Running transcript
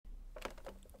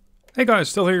Hey guys,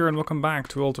 still here and welcome back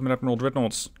to Ultimate Admiral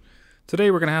Dreadnoughts. Today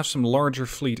we're going to have some larger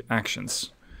fleet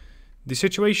actions. The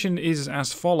situation is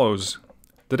as follows.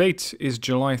 The date is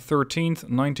July 13th,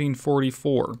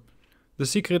 1944. The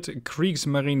Secret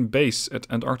Kriegsmarine base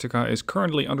at Antarctica is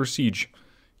currently under siege.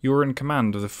 You are in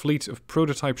command of the fleet of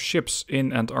prototype ships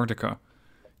in Antarctica.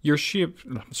 Your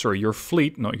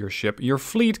fleet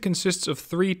consists of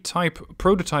 3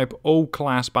 prototype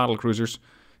O-class battlecruisers,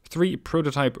 3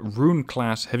 prototype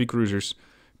Roon-class heavy cruisers,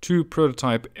 2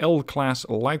 prototype L-class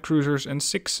light cruisers, and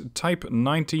 6 Type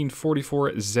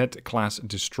 1944 Z-class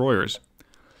destroyers.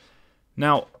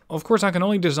 Now, of course, I can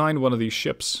only design one of these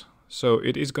ships, so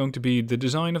it is going to be the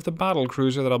design of the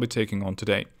Battlecruiser that I'll be taking on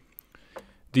today.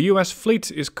 The US fleet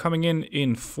is coming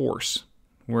in force,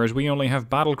 whereas we only have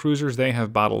Battlecruisers, they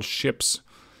have battleships.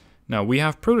 Now, we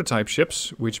have prototype ships,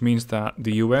 which means that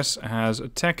the US has a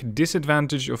tech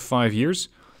disadvantage of 5 years,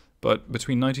 but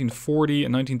between 1940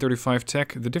 and 1935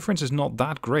 tech, the difference is not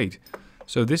that great.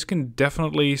 So this can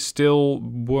definitely still,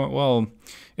 well,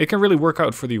 it can really work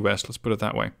out for the US, let's put it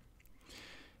that way.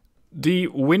 The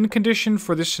win condition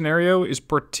for this scenario is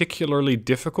particularly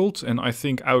difficult and I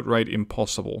think outright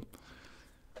impossible.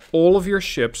 All of your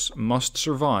ships must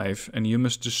survive and you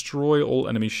must destroy all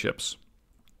enemy ships.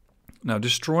 Now,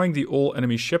 destroying the all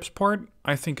enemy ships part,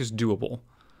 I think is doable.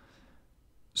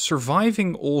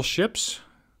 Surviving all ships,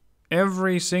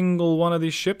 every single one of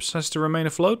these ships has to remain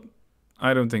afloat?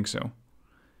 I don't think so.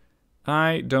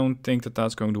 I don't think that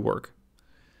that's going to work.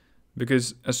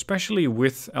 Because especially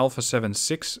with Alpha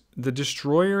 7-6, the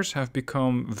destroyers have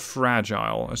become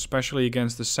fragile, especially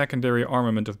against the secondary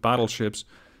armament of battleships,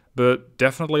 but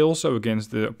definitely also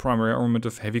against the primary armament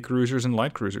of heavy cruisers and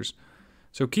light cruisers.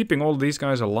 So keeping all of these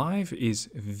guys alive is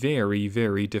very,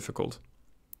 very difficult.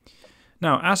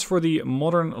 Now, as for the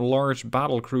modern large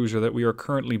battlecruiser that we are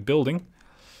currently building,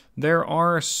 there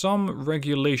are some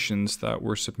regulations that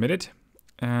were submitted,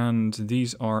 and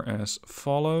these are as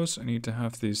follows. I need to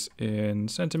have this in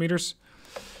centimeters.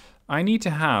 I need to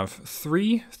have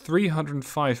 3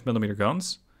 305mm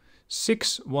guns,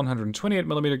 6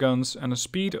 128mm guns, and a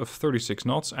speed of 36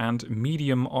 knots and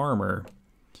medium armor.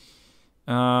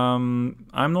 I'm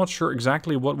not sure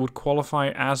exactly what would qualify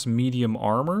as medium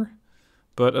armor,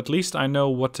 but at least I know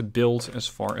what to build as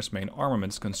far as main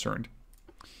armament is concerned.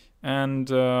 And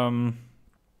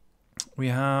we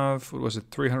have, what was it,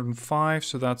 305,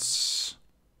 so that's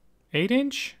 8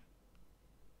 inch?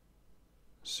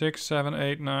 6, 7,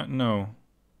 8, 9, no.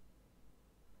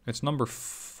 It's number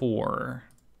 4.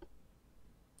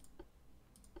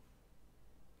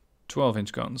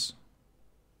 12-inch guns.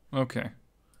 Okay.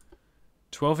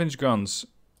 12-inch guns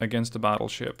against a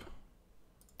battleship.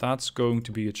 That's going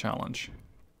to be a challenge.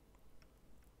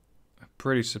 A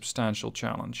pretty substantial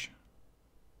challenge.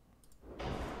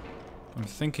 I'm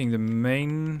thinking the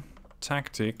main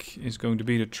tactic is going to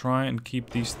be to try and keep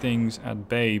these things at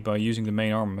bay by using the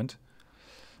main armament.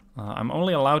 I'm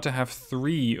only allowed to have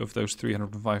 3 of those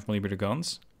 305mm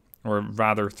guns, or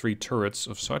rather 3 turrets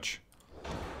of such.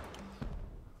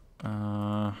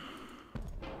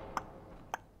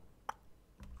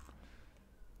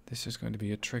 This is going to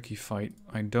be a tricky fight.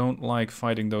 I don't like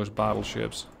fighting those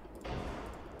battleships.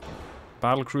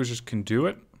 Battlecruisers can do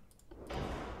it,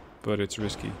 but it's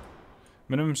risky.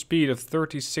 Minimum speed of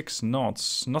 36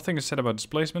 knots. Nothing is said about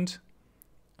displacement.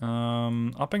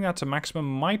 Upping that to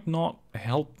maximum might not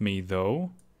help me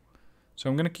though. So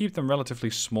I'm going to keep them relatively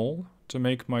small to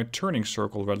make my turning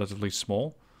circle relatively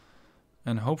small.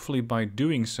 And hopefully by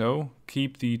doing so,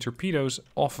 keep the torpedoes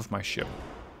off of my ship.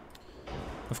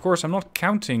 Of course, I'm not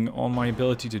counting on my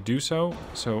ability to do so,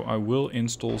 so I will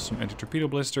install some anti-torpedo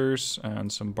blisters and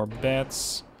some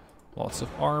barbettes, lots of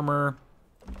armor.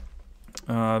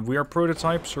 We are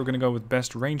prototypes, so we're going to go with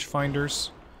best rangefinders.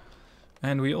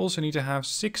 And we also need to have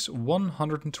 6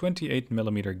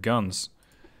 128mm guns.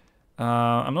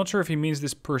 I'm not sure if he means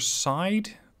this per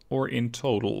side or in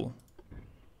total.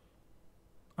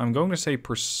 I'm going to say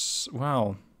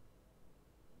well...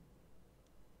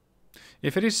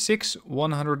 If it is 6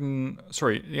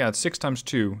 it's 6 times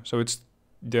 2, so it's,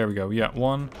 there we go, yeah,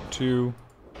 1, 2,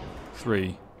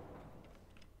 3.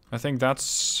 I think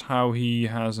that's how he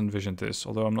has envisioned this,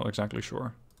 although I'm not exactly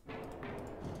sure.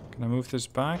 Can I move this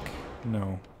back?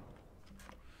 No.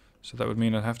 So that would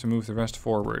mean I'd have to move the rest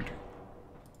forward.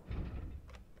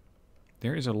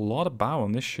 There is a lot of bow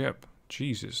on this ship,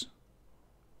 Jesus.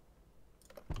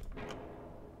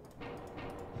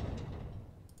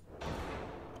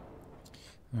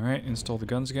 Alright, install the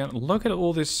guns again. Look at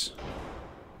all this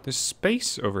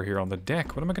space over here on the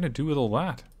deck. What am I going to do with all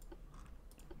that?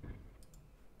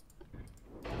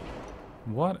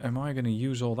 What am I going to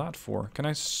use all that for? Can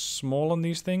I smallen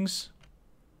these things?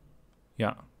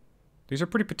 Yeah. These are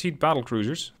pretty petite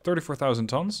battlecruisers. 34,000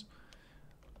 tons.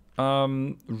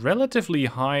 Relatively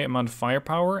high amount of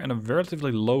firepower and a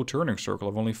relatively low turning circle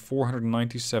of only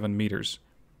 497 meters.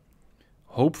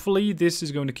 Hopefully this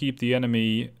is going to keep the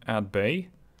enemy at bay.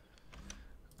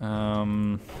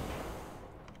 I'm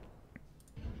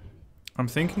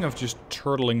thinking of just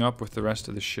turtling up with the rest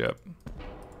of the ship.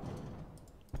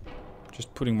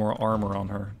 Just putting more armor on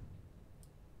her.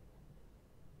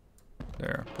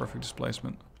 There, perfect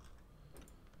displacement.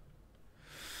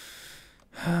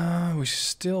 We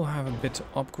still have a bit to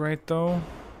upgrade though.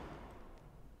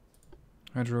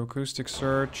 Hydroacoustic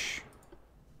search.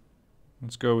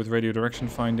 Let's go with radio direction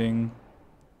finding.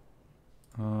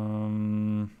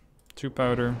 2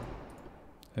 powder.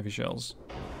 Heavy shells.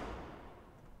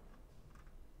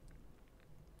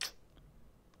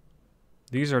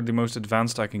 These are the most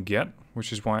advanced I can get,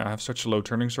 which is why I have such a low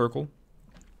turning circle.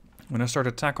 When I start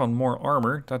to tack on more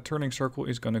armor, that turning circle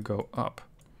is going to go up.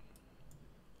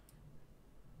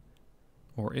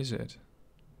 Or is it?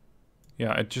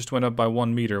 Yeah, it just went up by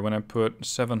 1 meter when I put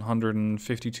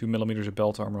 752 millimeters of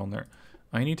belt armor on there.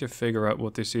 I need to figure out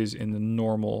what this is in the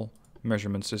normal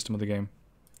measurement system of the game.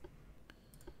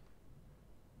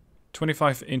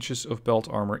 25 inches of belt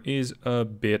armor is a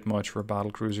bit much for a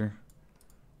battlecruiser.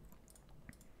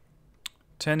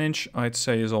 10-inch I'd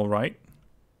say is alright.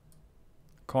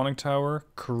 Conning tower,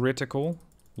 critical.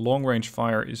 Long range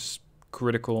fire is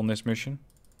critical on this mission.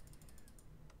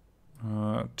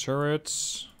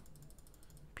 Turrets.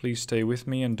 Please stay with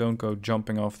me and don't go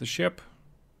jumping off the ship.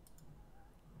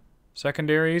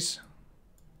 Secondaries.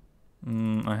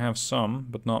 I have some,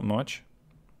 but not much.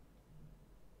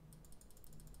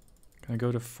 Can I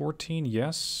go to 14?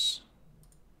 Yes.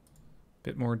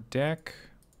 Bit more deck.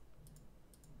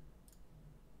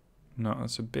 No,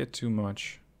 that's a bit too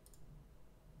much.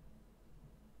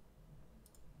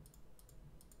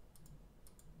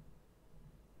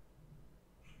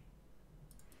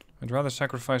 I'd rather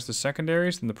sacrifice the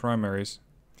secondaries than the primaries.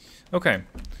 Okay,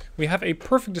 we have a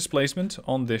perfect displacement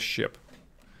on this ship.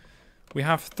 We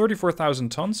have 34,000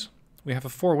 tons. We have a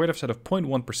 4 weight offset of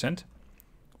 0.1%.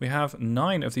 We have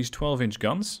 9 of these 12-inch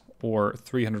guns, or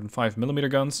 305mm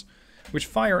guns, which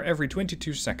fire every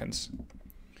 22 seconds.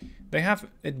 They have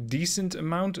a decent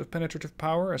amount of penetrative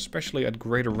power, especially at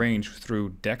greater range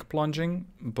through deck plunging,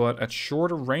 but at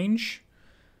shorter range,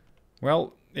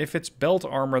 well, if it's belt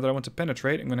armor that I want to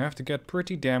penetrate, I'm going to have to get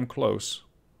pretty damn close.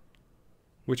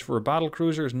 Which for a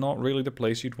battlecruiser is not really the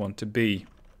place you'd want to be.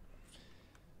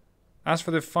 As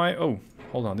for the oh,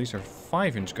 hold on, these are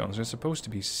 5-inch guns. They're supposed to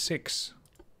be 6.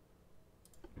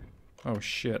 Oh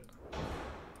shit.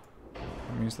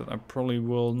 That means that I probably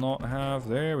will not have,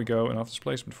 there we go, enough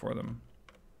displacement for them.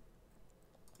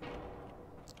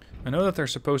 I know that they're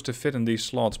supposed to fit in these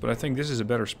slots, but I think this is a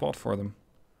better spot for them.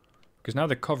 Because now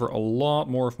they cover a lot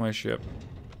more of my ship.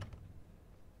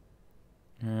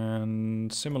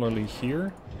 And similarly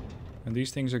here. And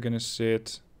these things are going to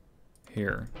sit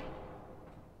here.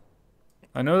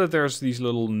 I know that there's these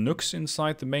little nooks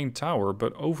inside the main tower,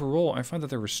 but overall I find that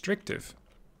they're restrictive.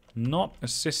 Not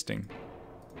assisting.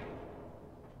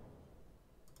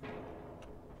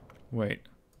 Wait.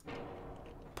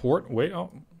 Port? Wait,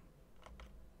 oh.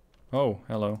 Oh,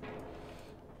 hello.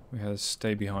 We had to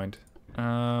stay behind.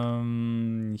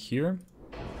 Here.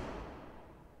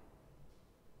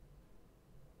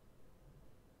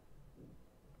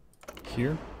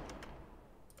 Here.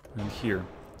 And here.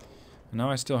 And now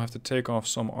I still have to take off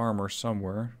some armor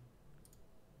somewhere.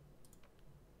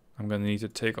 I'm gonna need to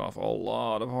take off a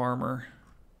lot of armor.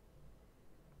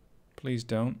 Please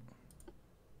don't.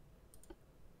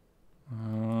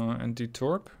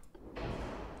 Anti-torp.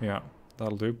 Yeah,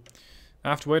 that'll do.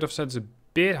 After weight offset's a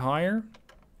bit higher.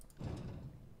 So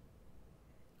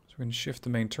we're going to shift the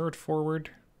main turret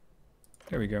forward.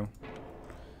 There we go.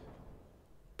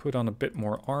 Put on a bit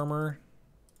more armor.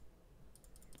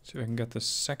 So I can get the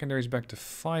secondaries back to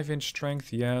 5-inch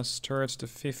strength, yes. Turrets to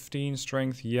 15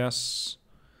 strength, yes.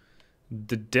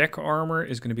 The deck armor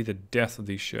is going to be the death of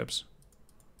these ships.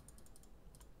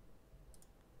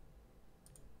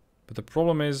 But the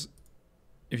problem is,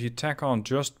 if you tack on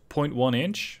just 0.1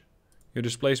 inch, your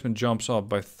displacement jumps up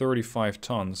by 35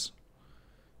 tons.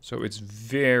 So it's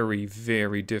very,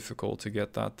 very difficult to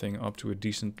get that thing up to a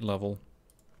decent level.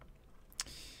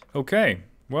 Okay,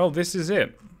 well, this is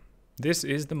it. This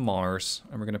is the Mars,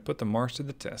 and we're going to put the Mars to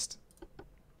the test.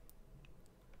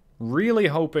 Really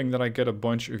hoping that I get a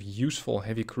bunch of useful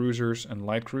heavy cruisers and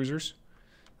light cruisers.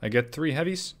 I get 3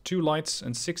 heavies, 2 lights,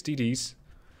 and 6 DDs.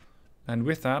 And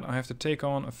with that, I have to take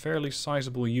on a fairly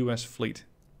sizable US fleet.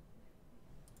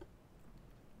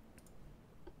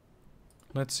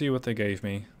 Let's see what they gave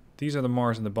me. These are the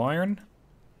Mars and the Bayern.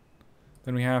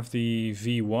 Then we have the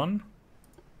V1.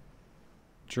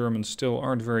 Germans still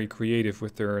aren't very creative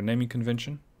with their naming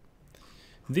convention.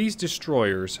 These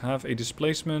destroyers have a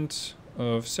displacement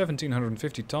of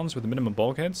 1750 tons with the minimum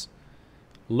bulkheads.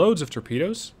 Loads of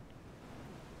torpedoes.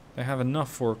 They have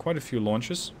enough for quite a few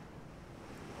launches.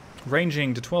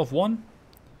 Ranging to 12-1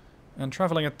 and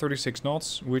traveling at 36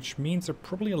 knots, which means they're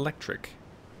probably electric.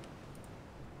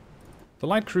 The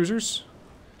light cruisers,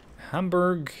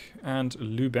 Hamburg and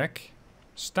Lübeck.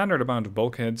 Standard amount of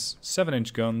bulkheads,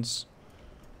 7-inch guns.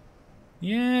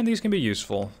 Yeah, these can be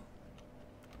useful.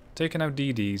 Taking out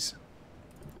DDs.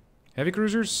 Heavy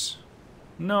cruisers?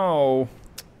 No.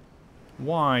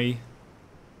 Why?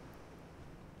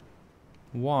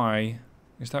 Why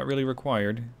is that really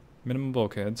required? Minimum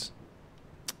bulkheads.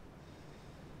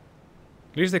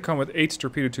 At least they come with 8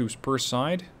 torpedo tubes per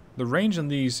side. The range on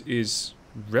these is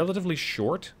relatively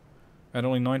short, at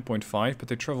only 9.5, but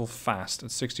they travel fast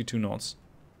at 62 knots.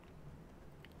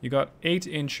 You got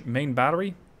 8-inch main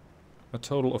battery, a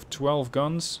total of 12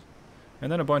 guns,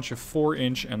 and then a bunch of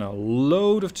 4-inch and a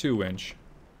load of 2-inch.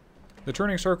 The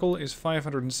turning circle is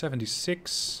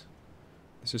 576.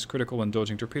 This is critical when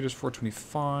dodging torpedoes,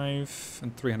 425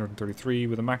 and 333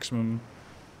 with a maximum.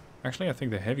 Actually, I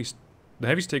think the heavies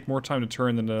take more time to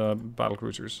turn than the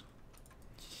battlecruisers.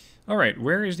 Alright,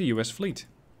 where is the US fleet?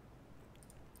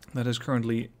 That is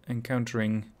currently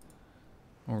encountering,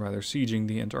 or rather sieging,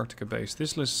 the Antarctica base.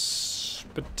 This is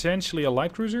potentially a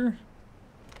light cruiser?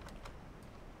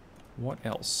 What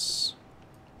else?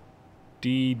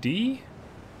 DD?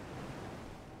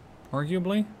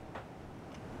 Arguably?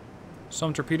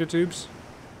 Some torpedo tubes.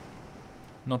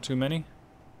 Not too many.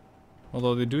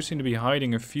 Although they do seem to be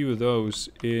hiding a few of those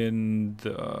in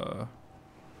the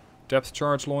depth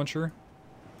charge launcher.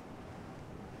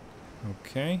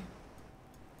 Okay.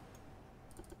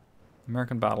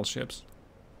 American battleships.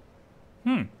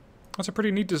 That's a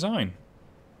pretty neat design.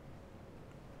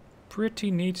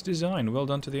 Pretty neat design. Well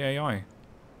done to the AI.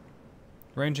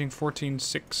 Ranging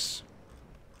 14.6.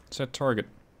 Set target.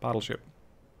 Battleship.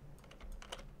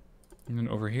 And then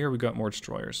over here we got more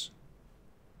destroyers.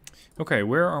 Okay,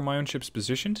 where are my own ships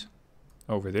positioned?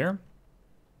 Over there.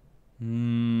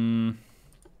 That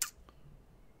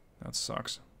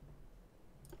sucks.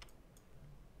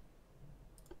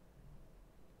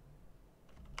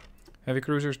 Heavy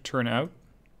cruisers turn out.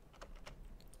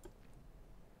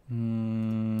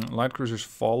 Light cruisers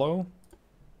follow.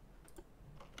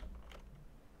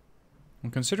 I'm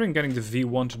considering getting the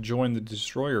V1 to join the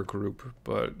destroyer group,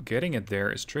 but getting it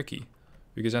there is tricky.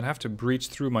 Because I'd have to breach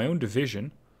through my own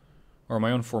division, or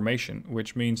my own formation,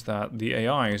 which means that the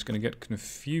AI is going to get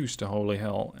confused to holy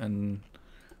hell, and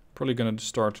probably going to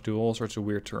start to do all sorts of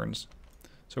weird turns.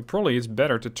 So probably it's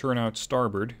better to turn out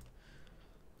starboard,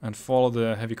 and follow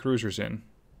the heavy cruisers in.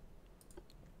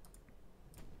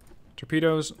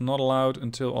 Torpedoes not allowed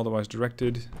until otherwise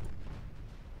directed.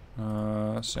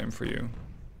 Same for you.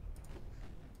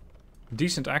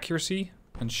 Decent accuracy,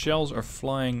 and shells are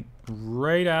flying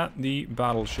right at the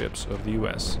battleships of the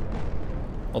US.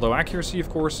 Although accuracy, of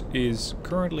course, is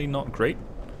currently not great,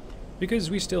 because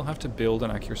we still have to build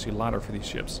an accuracy ladder for these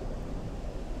ships.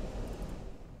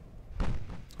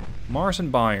 Mars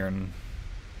and Bayern.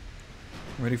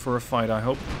 Ready for a fight, I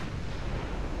hope.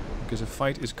 Because a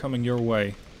fight is coming your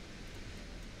way.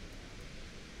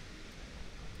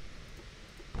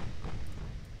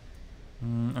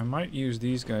 I might use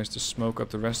these guys to smoke up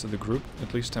the rest of the group,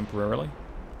 at least temporarily.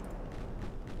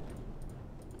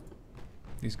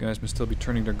 These guys must still be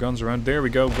turning their guns around. There we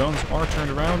go, guns are turned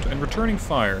around and returning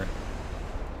fire.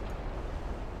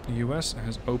 The US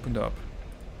has opened up.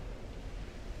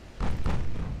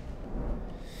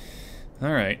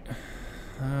 Alright.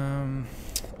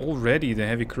 Already the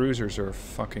heavy cruisers are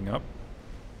fucking up.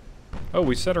 Oh,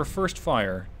 we set our first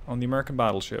fire on the American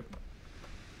battleship.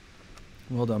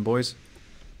 Well done, boys.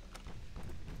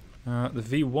 The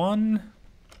V1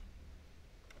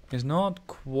 is not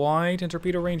quite in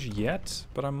torpedo range yet,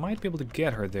 but I might be able to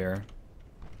get her there.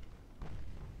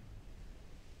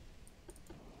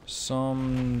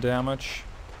 Some damage.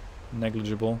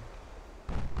 Negligible.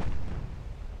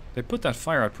 They put that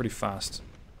fire out pretty fast.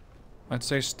 I'd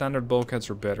say standard bulkheads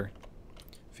are better.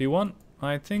 V1,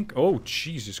 I think... Oh,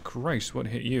 Jesus Christ, what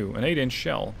hit you? An 8-inch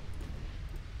shell.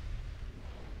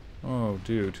 Oh,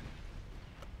 dude.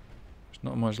 There's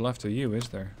not much left of you, is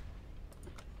there?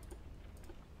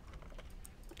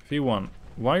 V1,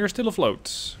 while you're still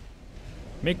afloat,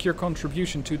 make your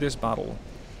contribution to this battle.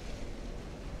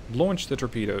 Launch the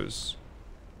torpedoes.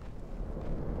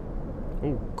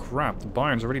 Oh crap, the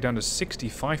Bayern's already down to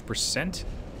 65%?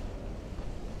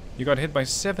 You got hit by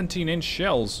 17-inch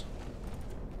shells.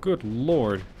 Good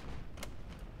lord.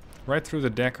 Right through the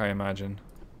deck, I imagine.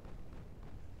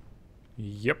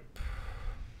 Yep.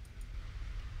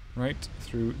 Right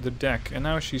through the deck. And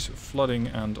now she's flooding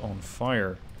and on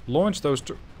fire. Launch those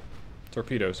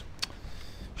torpedoes.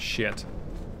 Shit.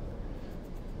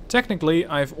 Technically,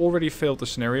 I've already failed the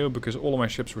scenario because all of my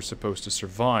ships were supposed to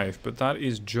survive, but that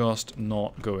is just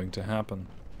not going to happen.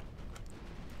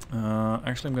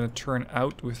 Actually, I'm going to turn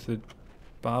out with the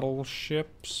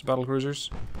battleships, battlecruisers.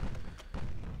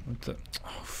 With the,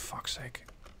 oh, fuck's sake.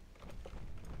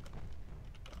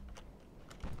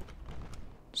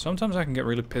 Sometimes I can get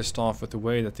really pissed off with the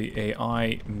way that the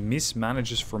AI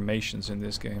mismanages formations in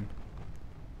this game.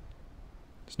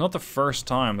 It's not the first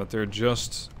time that they're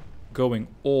just going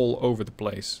all over the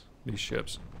place, these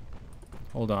ships.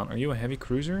 Hold on, are you a heavy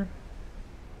cruiser?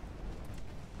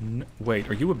 Wait,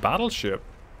 are you a battleship?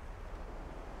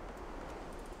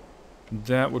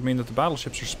 That would mean that the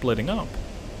battleships are splitting up.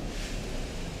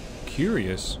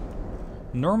 Curious.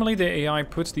 Normally the AI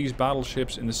puts these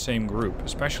battleships in the same group,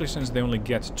 especially since they only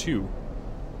get 2.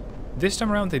 This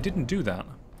time around they didn't do that.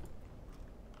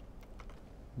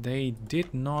 They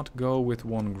did not go with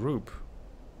one group.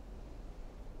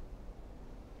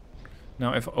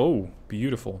 Now if... oh,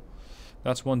 beautiful.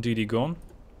 That's one DD gone.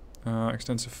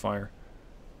 Extensive fire.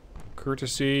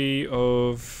 Courtesy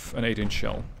of an 8-inch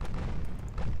shell.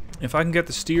 If I can get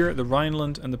the Steer, the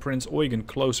Rhineland and the Prince Eugen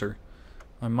closer,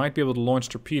 I might be able to launch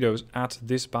torpedoes at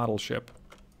this battleship,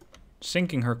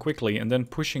 sinking her quickly and then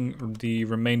pushing the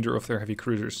remainder of their heavy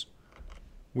cruisers,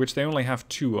 which they only have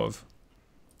 2 of.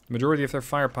 The majority of their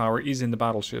firepower is in the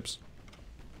battleships.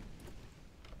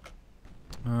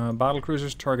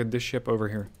 Battlecruisers target this ship over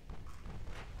here.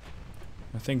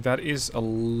 I think that is a...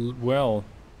 well...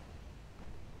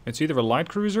 it's either a light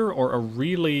cruiser or a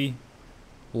really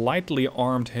lightly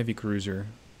armed heavy cruiser.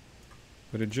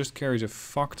 But it just carries a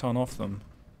fuck ton of them.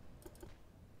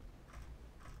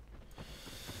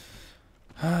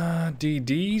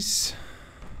 DDs.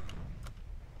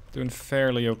 Doing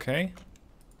fairly okay.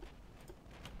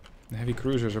 The heavy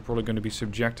cruisers are probably going to be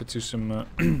subjected to some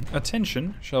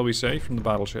attention, shall we say, from the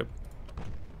battleship.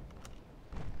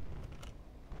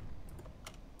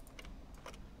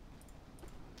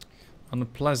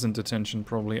 Unpleasant attention,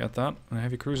 probably, at that. And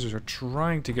heavy cruisers are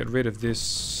trying to get rid of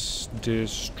this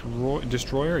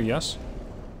destroyer, yes.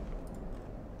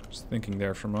 Just thinking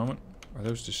there for a moment. Are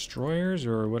those destroyers,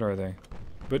 or what are they?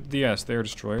 But yes, they are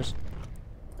destroyers.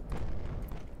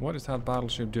 What is that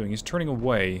battleship doing? He's turning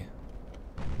away.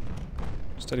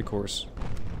 Steady course.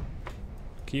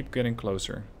 Keep getting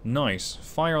closer. Nice.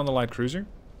 Fire on the light cruiser.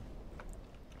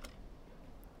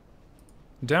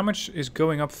 Damage is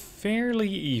going up fairly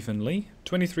evenly.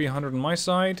 2300 on my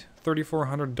side,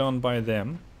 3400 done by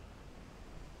them.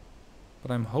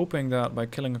 But I'm hoping that by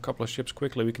killing a couple of ships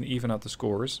quickly we can even out the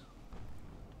scores.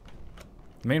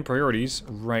 The main priorities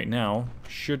right now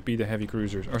should be the heavy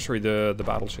cruisers, or sorry, the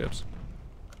battleships.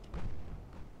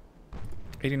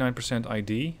 89%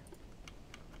 ID.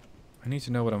 I need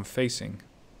to know what I'm facing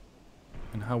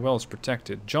and how well it's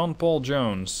protected. John Paul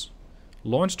Jones.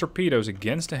 Launch torpedoes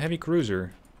against a heavy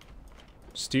cruiser.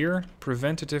 Steer,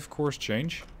 preventative course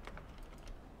change.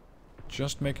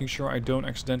 Just making sure I don't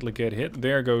accidentally get hit.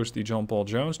 There goes the John Paul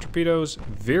Jones. Torpedoes,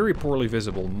 very poorly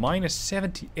visible. Minus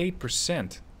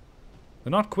 78%.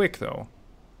 They're not quick though.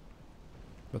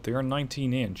 But they are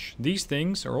 19-inch. These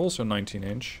things are also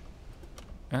 19-inch.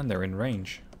 And they're in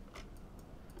range.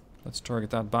 Let's target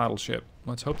that battleship.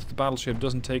 Let's hope that the battleship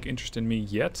doesn't take interest in me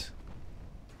yet.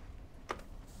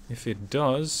 If it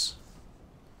does,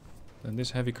 then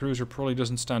this heavy cruiser probably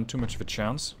doesn't stand too much of a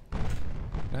chance.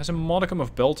 It has a modicum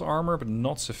of belt armor, but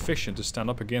not sufficient to stand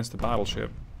up against the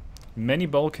battleship. Many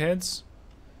bulkheads.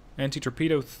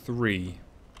 Anti-torpedo 3.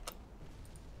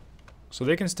 So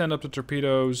they can stand up to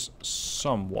torpedoes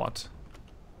somewhat.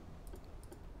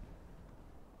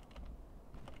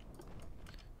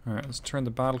 Alright, let's turn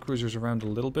the battlecruisers around a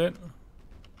little bit.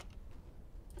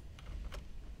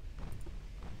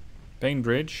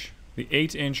 Bainbridge. The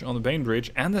 8-inch on the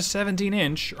Bainbridge and the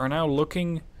 17-inch are now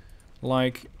looking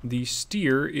like the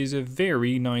Steer is a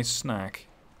very nice snack.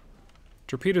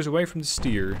 Torpedoes away from the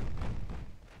Steer.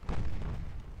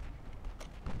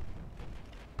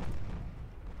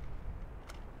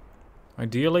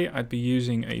 Ideally, I'd be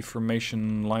using a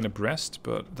formation line abreast,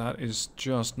 but that is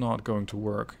just not going to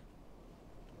work.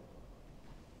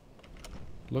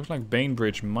 Looks like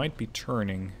Bainbridge might be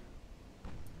turning.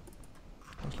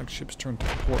 Looks like ships turn to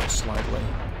port slightly.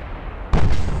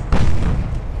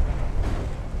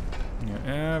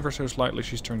 Ever so slightly,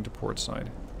 she's turning to port side.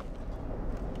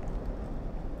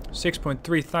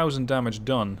 6.3 thousand damage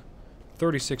done.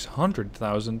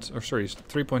 3,600,000, or sorry,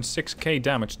 3.6k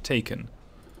damage taken.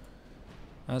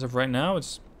 As of right now,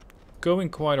 it's going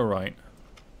quite alright.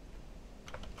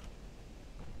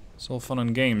 It's all fun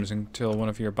and games until one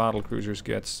of your battlecruisers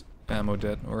gets ammo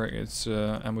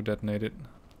ammo detonated.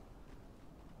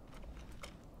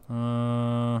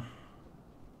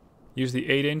 Use the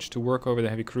 8-inch to work over the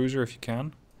heavy cruiser if you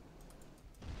can.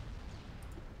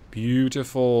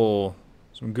 Beautiful.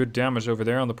 Some good damage over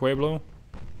there on the Pueblo.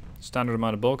 Standard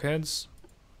amount of bulkheads.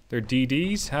 Their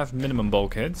DDs have minimum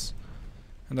bulkheads.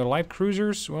 And their light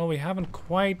cruisers, well, we haven't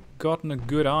quite gotten a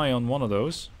good eye on one of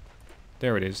those.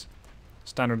 There it is.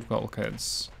 Standard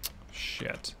bulkheads.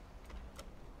 Shit.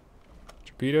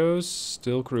 Torpedoes,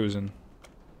 still cruising.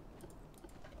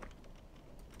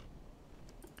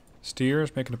 Steer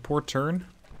is making a port turn.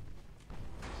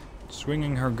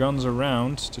 Swinging her guns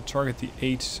around to target the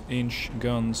 8-inch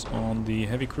guns on the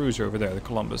heavy cruiser over there, the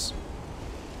Columbus.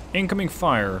 Incoming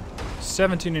fire.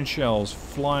 17-inch shells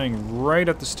flying right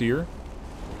at the steer.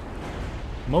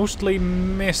 Mostly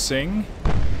missing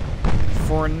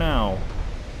for now.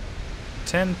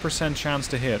 10% chance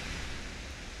to hit.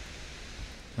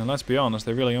 And let's be honest,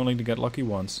 they really only get lucky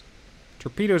once.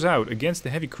 Torpedoes out against the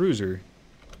heavy cruiser.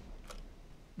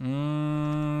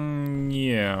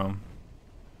 Yeah.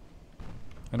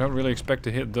 I don't really expect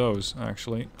to hit those,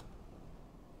 actually.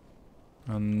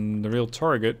 And the real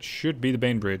target should be the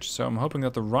Bainbridge. So I'm hoping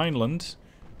that the Rhineland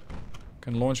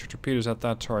can launch your torpedoes at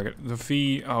that target. The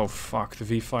V... Oh, fuck. The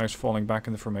V5 is falling back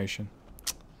in the formation.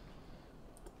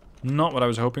 Not what I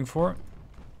was hoping for.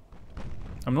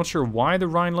 I'm not sure why the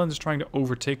Rhineland is trying to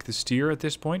overtake the steer at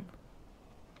this point.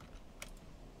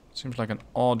 Seems like an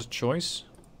odd choice.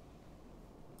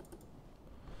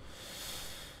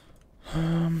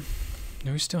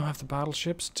 Do we still have the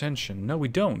battleships? Attention. No, we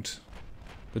don't.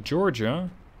 The Georgia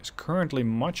is currently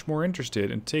much more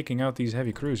interested in taking out these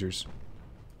heavy cruisers.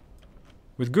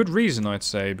 With good reason, I'd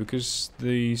say, because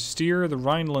the Steer, the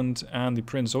Rhineland, and the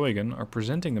Prince Eugen are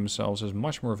presenting themselves as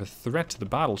much more of a threat to the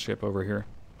battleship over here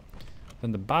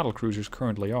than the battlecruisers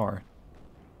currently are.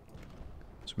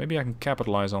 So maybe I can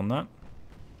capitalize on that.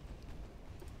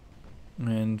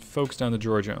 And focus down the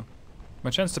Georgia. My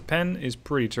chance to pen is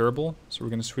pretty terrible, so we're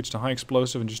going to switch to high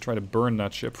explosive and just try to burn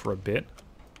that ship for a bit.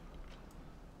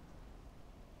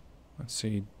 Let's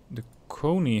see, the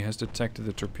Coney has detected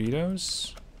the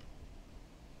torpedoes,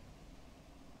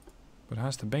 but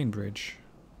has the Bainbridge.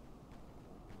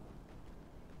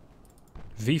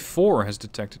 V4 has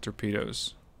detected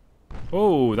torpedoes.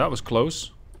 Oh, that was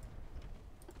close.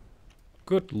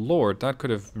 Good lord, that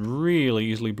could have really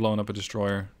easily blown up a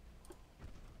destroyer.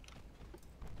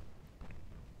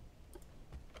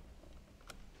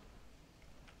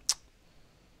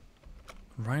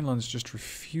 Rhineland's just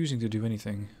refusing to do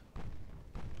anything.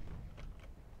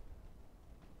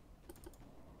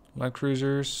 Light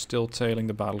cruisers still tailing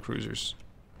the battle cruisers.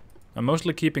 I'm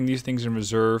mostly keeping these things in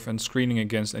reserve and screening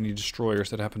against any destroyers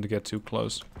that happen to get too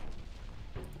close.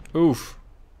 Oof.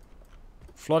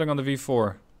 Flooding on the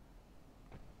V4.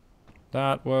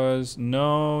 That was...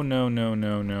 No.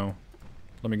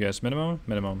 Let me guess. Minimum?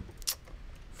 Minimum.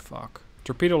 Fuck.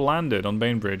 Torpedo landed on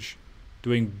Bainbridge,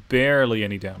 doing barely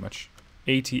any damage.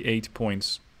 88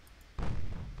 points.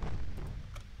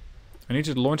 I need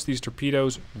you to launch these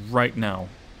torpedoes right now.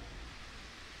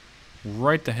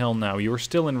 Right the hell now. You are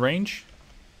still in range.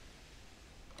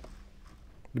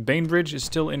 The Bainbridge is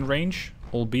still in range,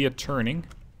 albeit turning.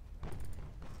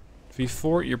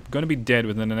 V4, you're going to be dead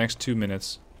within the next 2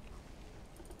 minutes.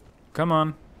 Come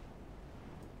on.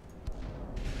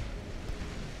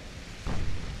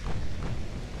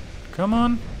 Come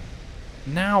on.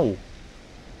 Now.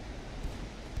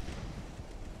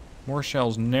 More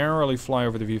shells narrowly fly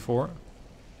over the V4.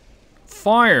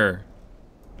 Fire!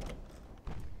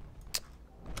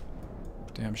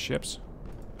 Damn ships.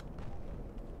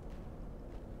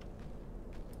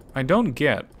 I don't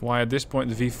get why at this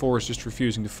point the V4 is just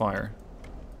refusing to fire.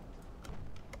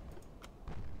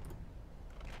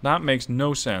 That makes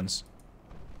no sense.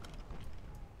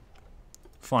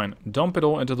 Fine. Dump it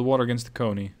all into the water against the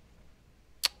Coney.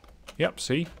 Yep,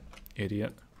 see?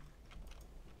 Idiot.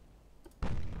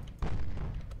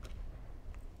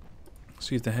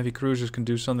 See if the heavy cruisers can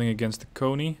do something against the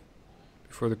Coney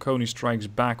before the Coney strikes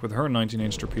back with her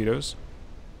 19-inch torpedoes.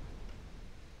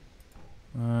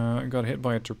 Got hit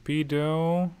by a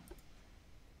torpedo.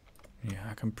 Yeah,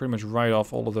 I can pretty much write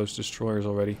off all of those destroyers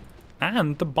already.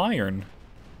 And the Bayern.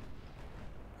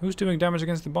 Who's doing damage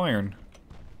against the Bayern?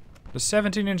 The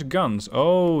 17-inch guns.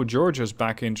 Oh, Georgia's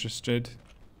back interested.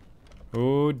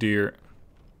 Oh dear.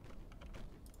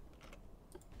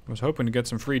 I was hoping to get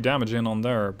some free damage in on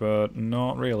there, but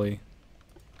not really.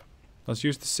 Let's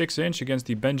use the 6-inch against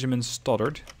the Benjamin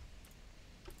Stoddard.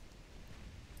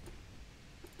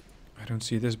 I don't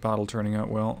see this battle turning out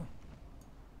well.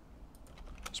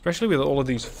 Especially with all of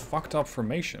these fucked up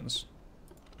formations.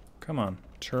 Come on.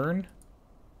 Turn.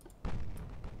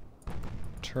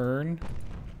 Turn.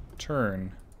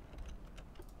 Turn.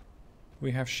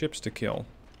 We have ships to kill.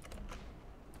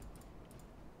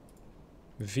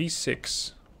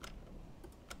 V6.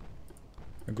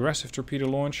 Aggressive torpedo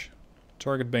launch.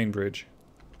 Target Bainbridge.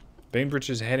 Bainbridge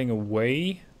is heading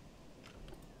away.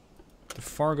 The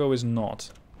Fargo is not.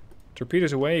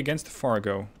 Torpedoes away against the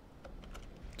Fargo.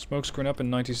 Smoke screen up in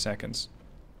 90 seconds.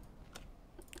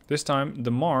 This time,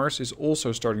 the Mars is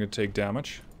also starting to take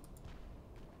damage.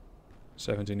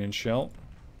 17-inch shell.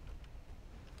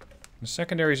 The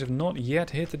secondaries have not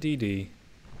yet hit the DD.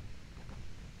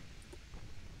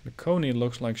 The Coney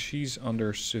looks like she's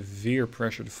under severe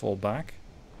pressure to fall back.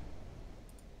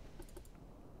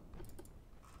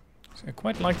 So I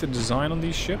quite like the design on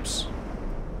these ships.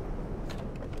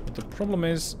 But the problem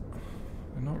is,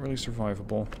 they're not really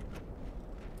survivable.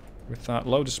 With that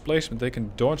low displacement, they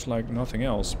can dodge like nothing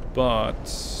else,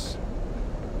 but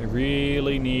they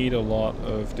really need a lot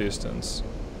of distance.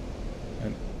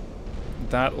 And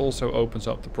that also opens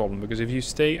up the problem, because if you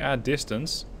stay at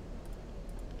distance,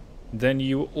 then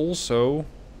you also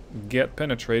get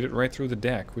penetrated right through the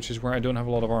deck, which is where I don't have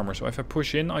a lot of armor. So if I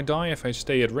push in, I die. If I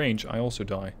stay at range, I also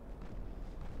die.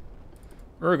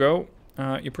 Ergo,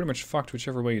 you're pretty much fucked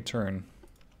whichever way you turn.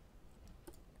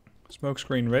 Smoke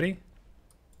screen ready.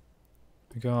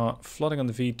 We got flooding on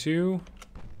the V2,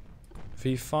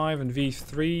 V5 and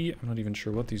V3. I'm not even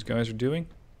sure what these guys are doing.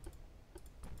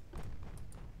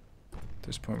 At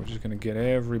this point, we're just going to get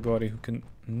everybody who can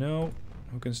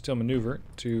who can still maneuver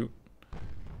to.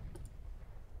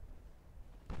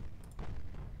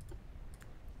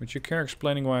 Would you care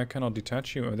explaining why I cannot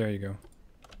detach you? Oh, there you go.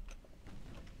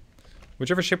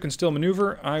 Whichever ship can still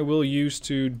maneuver, I will use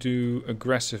to do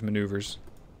aggressive maneuvers.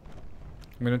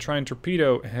 I'm going to try and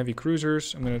torpedo heavy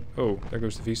cruisers. I'm going to... Oh, there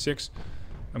goes the V6.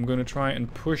 I'm going to try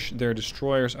and push their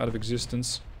destroyers out of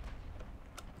existence.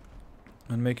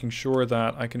 And making sure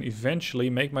that I can eventually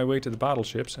make my way to the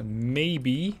battleships. And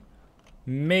maybe,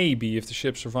 if the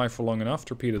ships survive for long enough,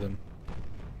 torpedo them.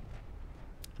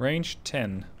 Range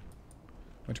 10.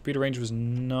 My torpedo range was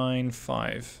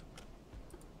 9.5.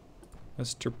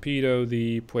 Let's torpedo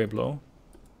the Pueblo.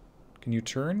 Can you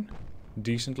turn?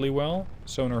 Decently well.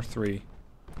 Sonar 3.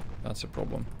 That's a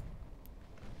problem.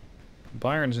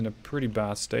 Byron's in a pretty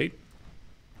bad state.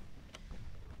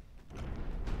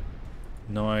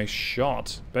 Nice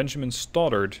shot. Benjamin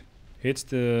Stoddard hits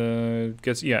the... it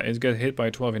gets hit by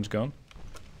a 12-inch gun.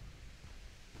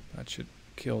 That should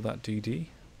kill that DD.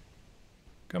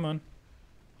 Come on.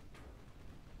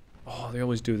 Oh, they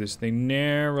always do this. They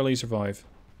narrowly survive.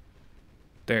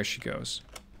 There she goes.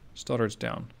 Stoddard's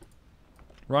down.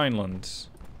 Rhineland.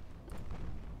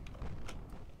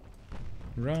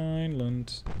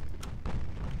 Rhineland.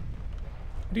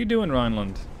 What are you doing,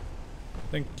 Rhineland?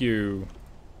 Thank you.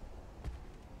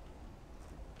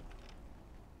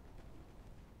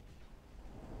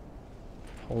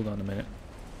 Hold on a minute.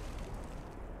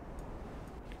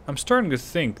 I'm starting to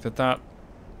think that that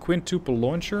quintuple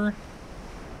launcher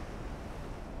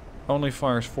only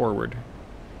fires forward.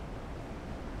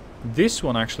 This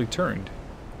one actually turned.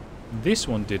 This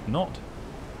one did not.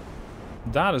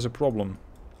 That is a problem.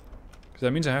 Because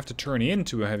that means I have to turn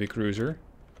into a heavy cruiser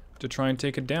to try and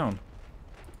take it down.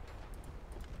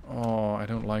 Oh, I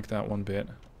don't like that one bit.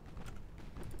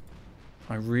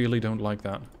 I really don't like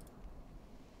that.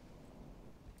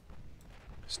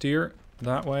 Steer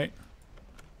that way.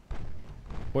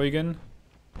 Huygen.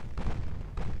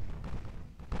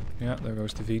 Yeah, there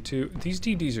goes the V2. These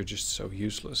DDs are just so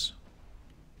useless.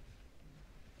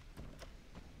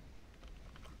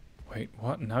 Wait,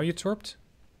 what? Now you torped?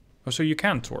 Oh, so you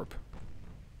can torp.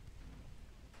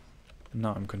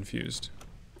 Now I'm confused.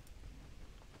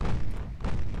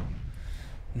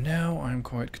 Now I'm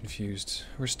quite confused.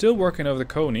 We're still working over the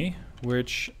Coney,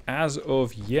 which as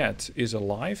of yet is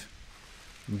alive,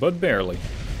 but barely.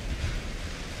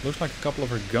 Looks like a couple of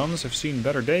her guns have seen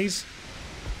better days.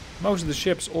 Most of the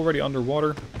ship's already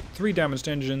underwater. 3 damaged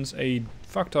engines, a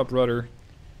fucked up rudder,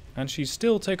 and she's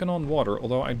still taking on water,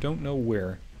 although I don't know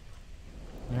where.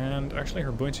 And actually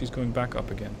her buoyancy is going back up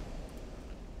again.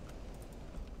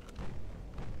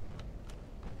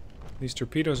 These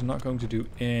torpedoes are not going to do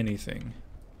anything.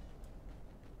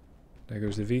 There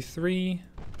goes the V3.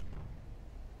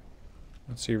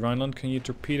 Let's see, Rhineland, can you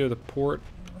torpedo the port?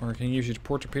 Or can you use your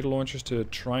port torpedo launchers to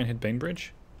try and hit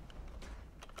Bainbridge?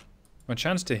 My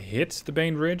chance to hit the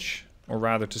Bainbridge, or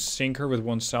rather to sink her with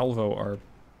one salvo, are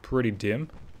pretty dim.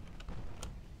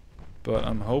 But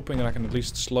I'm hoping that I can at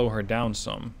least slow her down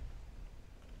some.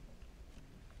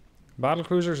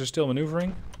 Battlecruisers are still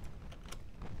maneuvering.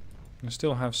 I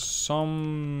still have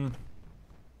some...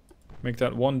 Make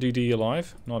that one DD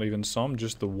alive. Not even some,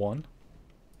 just the one.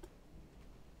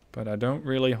 But I don't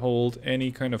really hold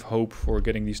any kind of hope for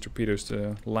getting these torpedoes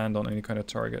to land on any kind of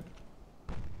target.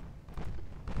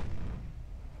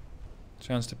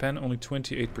 Chance to pen, only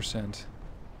 28%.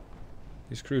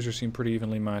 These cruisers seem pretty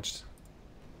evenly matched.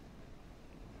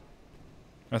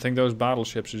 I think those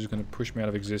battleships are just going to push me out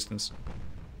of existence.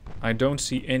 I don't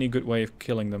see any good way of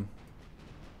killing them.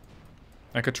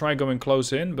 I could try going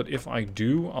close in, but if I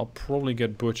do, I'll probably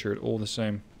get butchered all the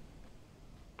same.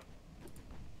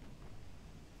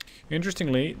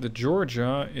 Interestingly, the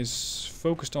Georgia is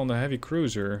focused on the heavy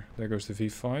cruiser. There goes the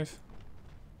V5.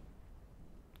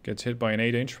 Gets hit by an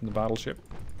 8-inch from the battleship.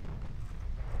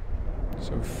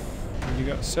 So you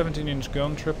got 17-inch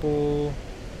gun triple,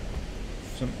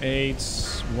 some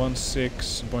 8s, 1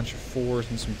 6, a bunch of 4s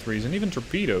and some 3s, and even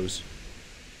torpedoes.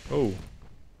 Oh.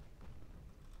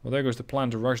 Well, there goes the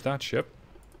plan to rush that ship.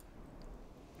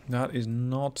 That is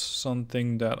not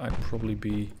something that I'd probably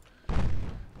be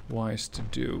wise to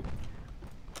do.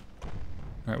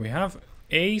 Alright, we have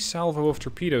a salvo of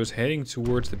torpedoes heading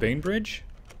towards the Bainbridge.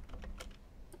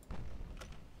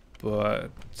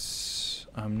 But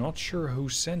I'm not sure who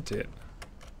sent it.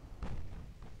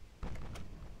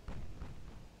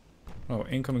 Oh,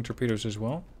 incoming torpedoes as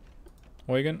well.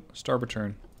 Huygen, starboard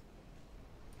turn.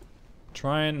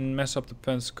 Try and mess up the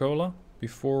Pensacola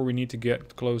before we need to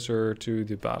get closer to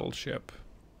the battleship.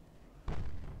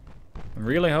 I'm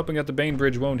really hoping that the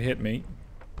Bainbridge won't hit me.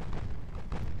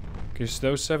 Because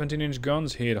those 17-inch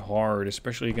guns hit hard,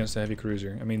 especially against the heavy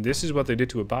cruiser. I mean, this is what they did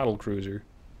to a battlecruiser.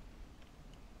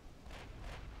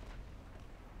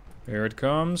 There it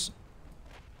comes.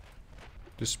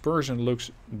 Dispersion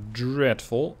looks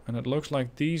dreadful, and it looks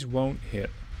like these won't hit.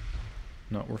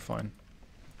 No, we're fine.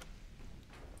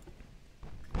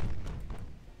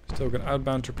 Still got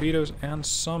outbound torpedoes and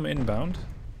some inbound.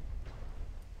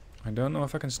 I don't know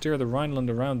if I can steer the Rhineland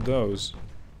around those.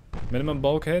 Minimum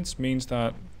bulkheads means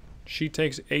that she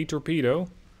takes a torpedo,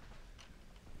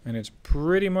 and it's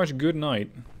pretty much good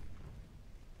night.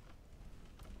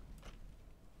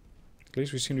 At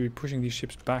least we seem to be pushing these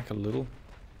ships back a little.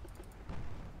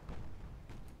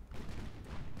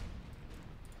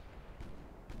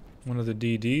 One of the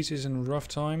DDs is in rough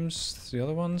times. The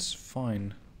other one's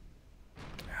fine.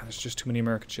 Ah, there's just too many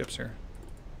American ships here.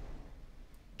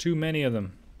 Too many of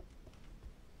them.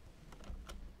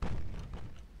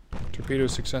 Torpedo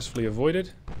successfully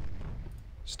avoided.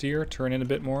 Steer, turn in a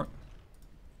bit more.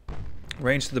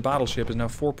 Range to the battleship is now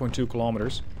 4.2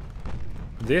 kilometers.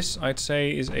 This, I'd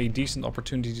say, is a decent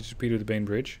opportunity to torpedo the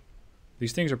Bainbridge.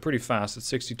 These things are pretty fast at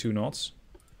 62 knots.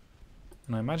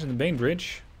 And I imagine the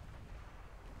Bainbridge...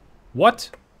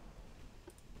 What?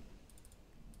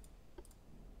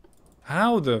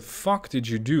 How the fuck did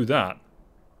you do that?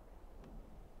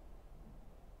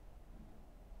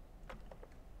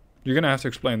 You're gonna have to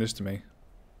explain this to me.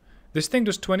 This thing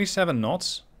does 27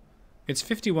 knots. It's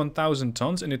 51,000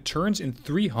 tons and it turns in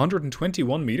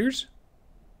 321 meters?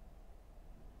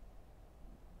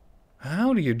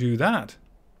 How do you do that?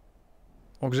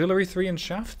 Auxiliary 3 and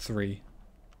shaft 3.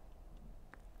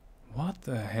 What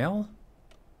the hell?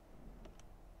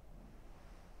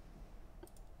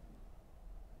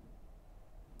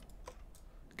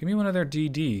 Give me one of their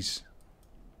DDs.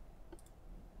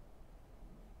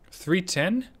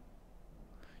 310?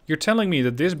 You're telling me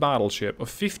that this battleship of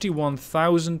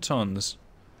 51,000 tons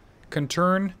can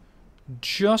turn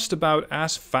just about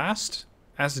as fast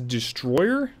as a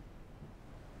destroyer?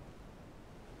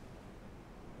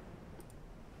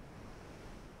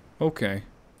 Okay.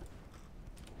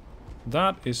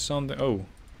 That is something... Oh,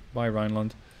 bye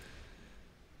Rhineland.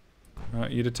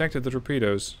 You detected the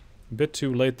torpedoes. A bit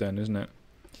too late then, isn't it?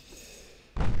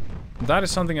 That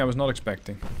is something I was not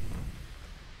expecting.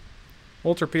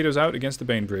 All torpedoes out against the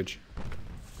Bainbridge.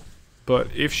 But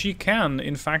if she can,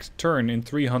 in fact, turn in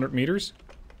 300 meters,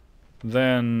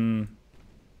 then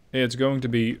it's going to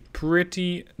be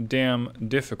pretty damn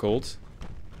difficult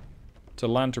to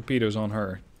land torpedoes on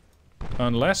her.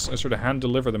 Unless I sort of hand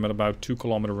deliver them at about 2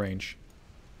 kilometer range.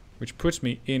 Which puts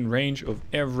me in range of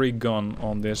every gun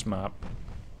on this map.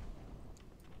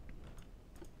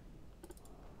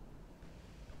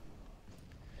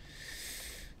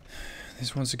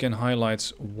 This once again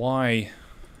highlights why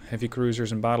Heavy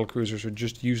cruisers and battle cruisers are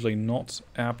just usually not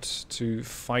apt to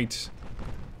fight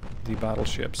the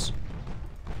battleships.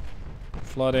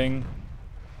 Flooding.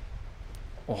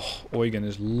 Oh, Eugen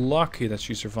is lucky that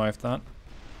she survived that.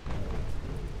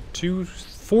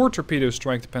 4 torpedoes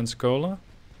strike the Pensacola.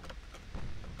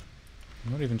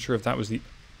 I'm not even sure if that was the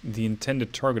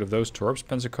intended target of those torps.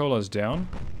 Pensacola is down.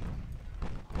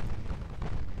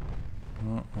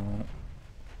 Uh-oh.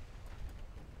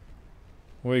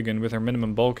 Eugen, with her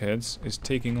minimum bulkheads, is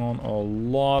taking on a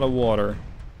lot of water.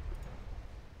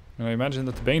 And I imagine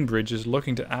that the Bainbridge is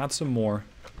looking to add some more.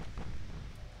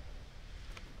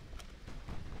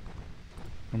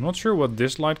 I'm not sure what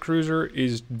this light cruiser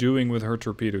is doing with her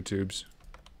torpedo tubes.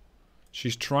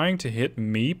 She's trying to hit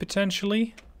me,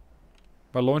 potentially,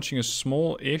 by launching a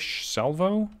small-ish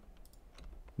salvo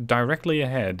directly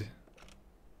ahead.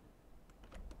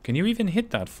 Can you even hit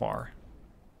that far?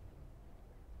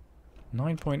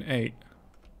 9.8.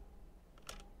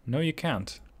 No, you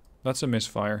can't. That's a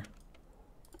misfire.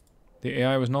 The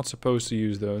AI was not supposed to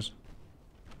use those.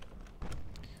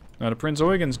 Now, the Prince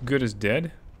Eugen's good as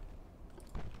dead.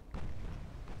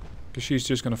 Because she's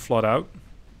just going to flood out.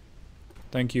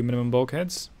 Thank you, minimum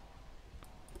bulkheads.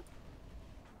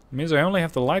 It means I only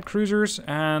have the light cruisers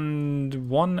and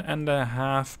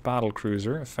 1.5 battle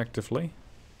cruiser, effectively.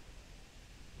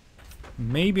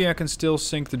 Maybe I can still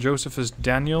sink the Josephus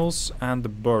Daniels and the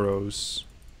Burrows.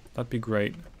 That'd be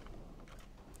great.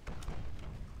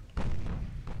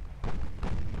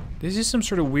 This is some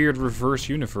sort of weird reverse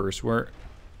universe where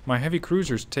my heavy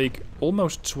cruisers take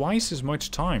almost twice as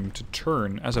much time to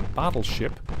turn as a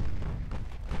battleship.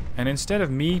 And instead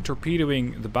of me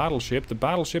torpedoing the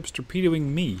battleship's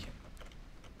torpedoing me.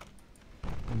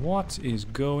 What is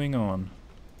going on?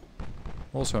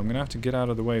 Also, I'm gonna have to get out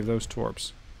of the way of those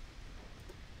torps.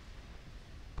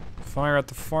 Fire at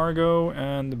the Fargo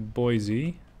and the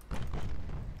Boise.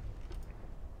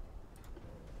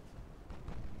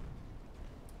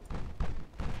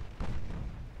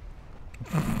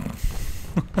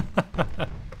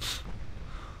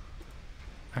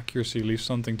 Accuracy leaves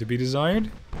something to be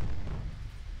desired.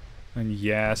 And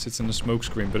yes, it's in the smoke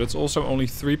screen, but it's also only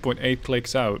 3.8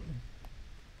 clicks out.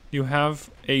 You have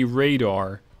a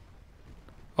radar.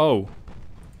 Oh.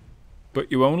 But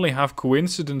you only have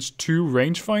coincidence 2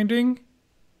 range finding?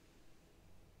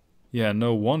 Yeah,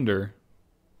 no wonder.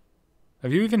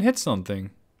 Have you even hit something?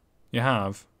 You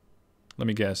have. Let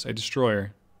me guess, a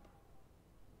destroyer.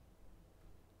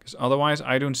 Because otherwise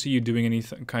I don't see you doing any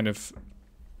kind of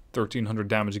 1300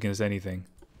 damage against anything.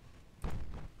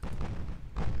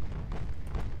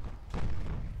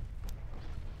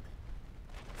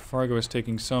 Fargo is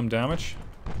taking some damage.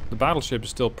 The battleship is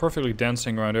still perfectly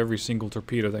dancing around every single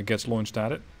torpedo that gets launched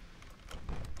at it.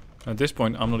 At this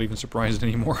point, I'm not even surprised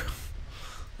anymore.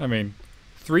 I mean,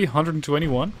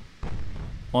 321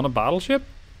 on a battleship?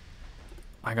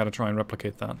 I gotta try and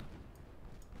replicate that.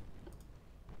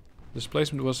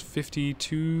 Displacement was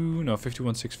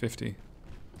 51,650.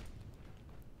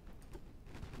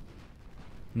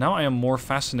 Now I am more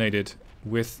fascinated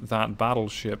with that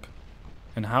battleship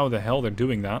and how the hell they're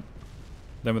doing that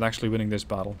than with actually winning this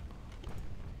battle.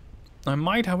 I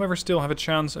might, however, still have a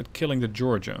chance at killing the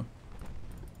Georgia.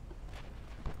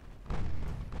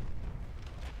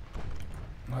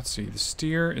 Let's see, the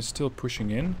steer is still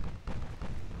pushing in.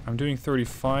 I'm doing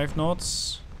 35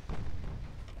 knots.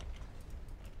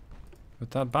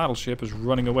 But that battleship is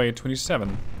running away at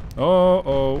 27.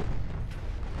 Oh.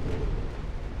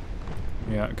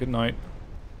 Yeah, good night.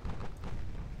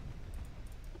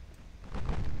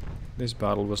 This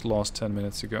battle was lost 10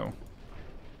 minutes ago.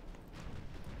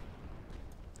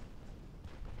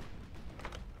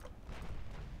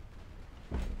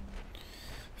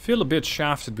 Feel a bit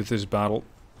shafted with this battle,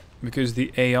 because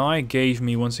the AI gave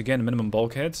me once again minimum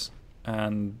bulkheads,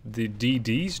 and the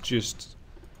DDs just...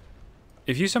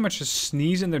 If you so much as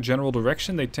sneeze in their general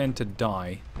direction, they tend to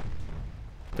die.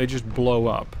 They just blow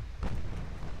up.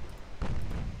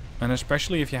 And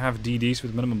especially if you have DDs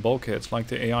with minimum bulkheads like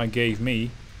the AI gave me,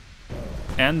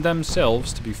 and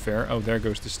themselves, to be fair. Oh, there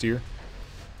goes the steer.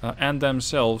 And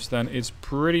themselves, then it's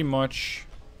pretty much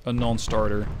a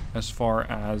non-starter as far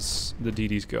as the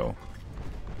DDs go.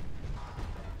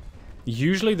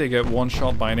 Usually they get one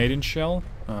shot by an 8-inch shell,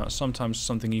 sometimes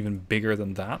something even bigger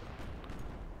than that.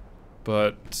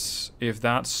 But if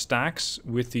that stacks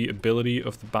with the ability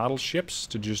of the battleships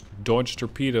to just dodge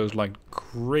torpedoes like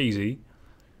crazy,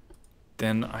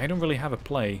 then I don't really have a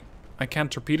play. I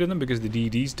can't torpedo them because the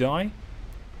DDs die.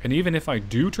 And even if I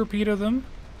do torpedo them,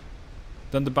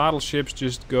 then the battleships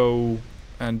just go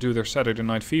and do their Saturday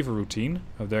Night Fever routine.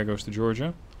 Oh, there goes the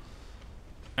Georgia.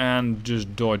 And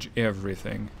just dodge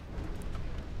everything.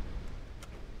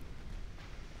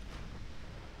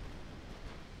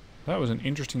 That was an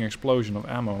interesting explosion of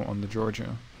ammo on the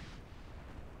Georgia.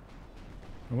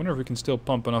 I wonder if we can still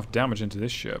pump enough damage into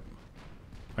this ship.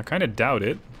 I kind of doubt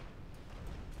it.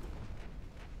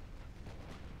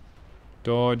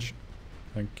 Dodge.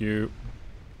 Thank you.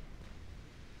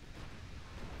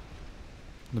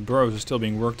 The burrows are still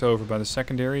being worked over by the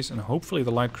secondaries, and hopefully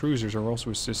the light cruisers are also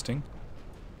assisting.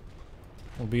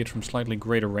 Albeit from slightly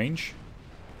greater range.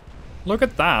 Look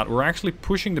at that! We're actually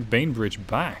pushing the Bainbridge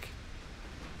back.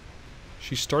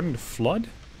 She's starting to flood?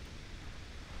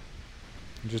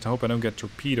 I just hope I don't get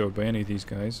torpedoed by any of these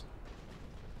guys.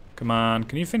 Come on,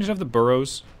 can you finish off the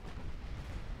burrows?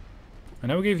 I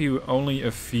know we gave you only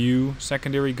a few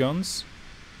secondary guns,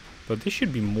 but this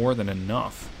should be more than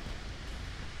enough.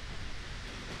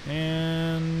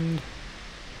 And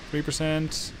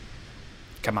 3%.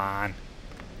 Come on.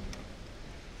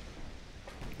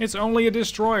 It's only a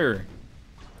destroyer.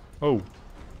 Oh.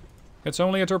 It's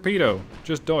only a torpedo.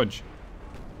 Just dodge.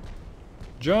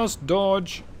 Just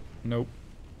dodge. Nope.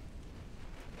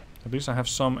 At least I have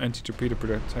some anti-torpedo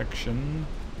protection.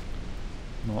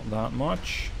 Not that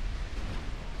much.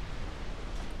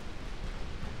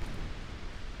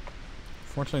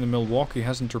 Fortunately, the Milwaukee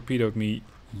hasn't torpedoed me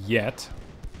yet.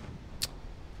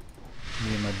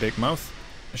 Me and my big mouth.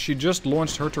 She just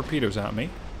launched her torpedoes at me.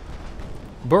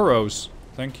 Burrows.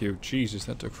 Thank you. Jesus,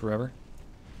 that took forever.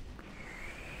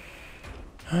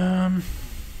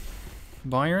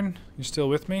 Byron, you still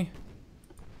with me?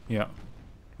 Yeah.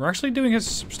 We're actually doing a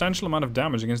substantial amount of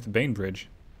damage against the Bainbridge.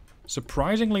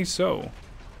 Surprisingly so.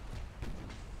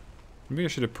 Maybe I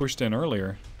should have pushed in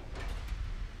earlier.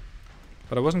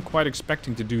 But I wasn't quite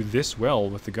expecting to do this well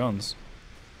with the guns.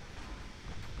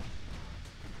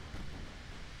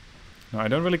 Now, I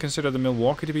don't really consider the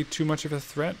Milwaukee to be too much of a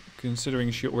threat,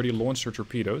 considering she already launched her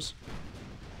torpedoes.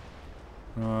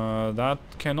 That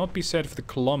cannot be said for the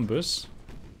Columbus,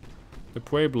 the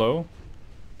Pueblo,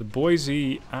 the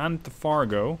Boise, and the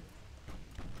Fargo.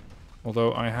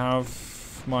 Although I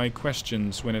have my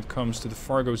questions when it comes to the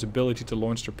Fargo's ability to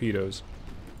launch torpedoes.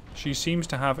 She seems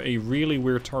to have a really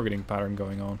weird targeting pattern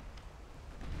going on.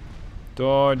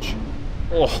 Dodge.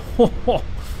 Oh,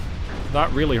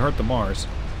 that really hurt the Mars.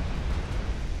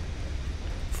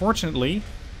 Fortunately,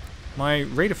 my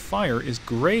rate of fire is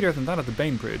greater than that of the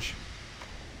Bainbridge.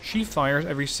 She fires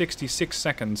every 66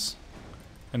 seconds.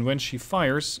 And when she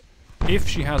fires, if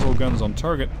she has all guns on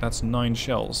target, that's 9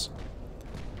 shells.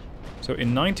 So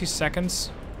in 90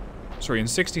 seconds... Sorry, in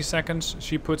 60 seconds,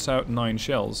 she puts out 9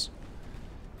 shells.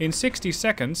 In 60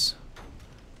 seconds,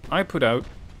 I put out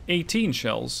 18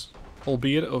 shells.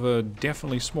 Albeit of a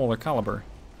definitely smaller caliber.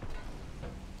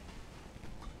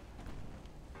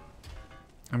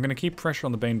 I'm going to keep pressure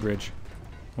on the Bainbridge.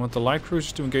 I want the light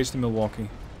cruisers to engage the Milwaukee.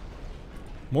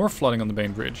 More flooding on the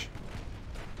Bainbridge.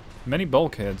 Many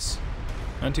bulkheads.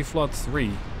 Anti-flood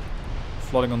 3.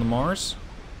 Flooding on the Mars.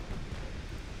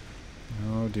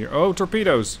 Oh dear. Oh,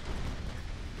 torpedoes!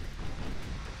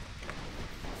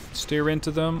 Steer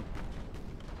into them.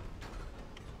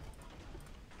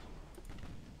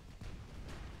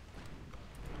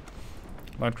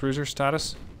 Light cruiser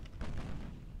status.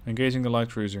 Engaging the light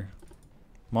cruiser.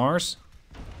 Mars.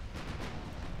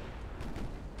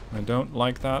 I don't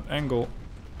like that angle.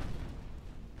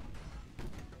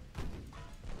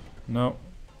 No.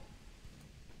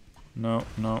 No,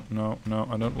 no, no, no.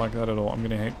 I don't like that at all. I'm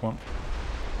gonna hate one.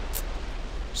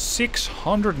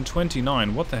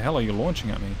 629. What the hell are you launching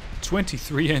at me?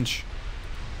 23-inch.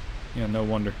 Yeah, no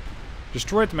wonder.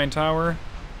 Destroyed the main tower.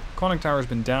 Conning tower has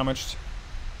been damaged.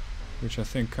 Which I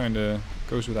think kind of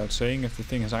goes without saying if the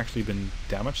thing has actually been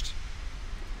damaged.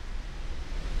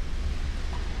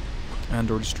 And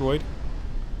or destroyed.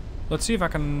 Let's see if I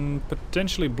can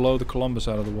potentially blow the Columbus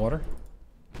out of the water.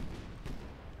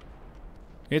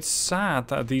 It's sad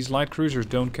that these light cruisers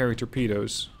don't carry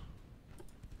torpedoes.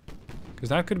 Because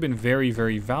that could have been very,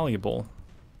 very valuable.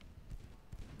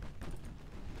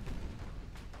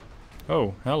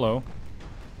 Oh, hello.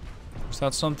 Was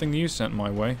that something you sent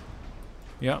my way?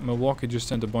 Yeah, Milwaukee just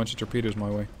sent a bunch of torpedoes my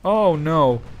way. Oh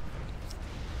no!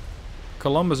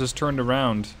 Columbus has turned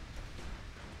around.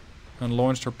 And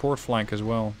launched her port flank as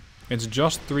well. It's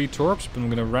just 3 torps, but I'm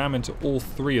gonna ram into all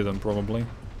 3 of them probably.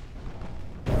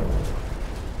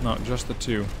 No, just the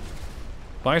 2.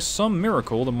 By some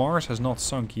miracle, the Mars has not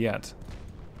sunk yet.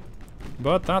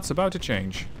 But that's about to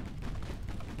change.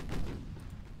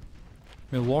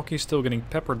 Milwaukee's still getting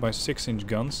peppered by 6-inch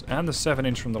guns, and the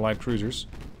 7-inch from the light cruisers.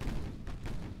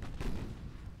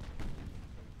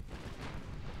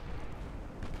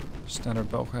 Standard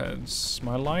bulkheads.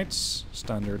 My lights.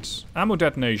 Standards. Ammo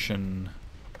detonation.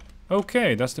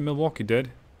 Okay, that's the Milwaukee dead.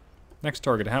 Next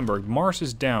target, Hamburg. Mars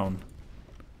is down.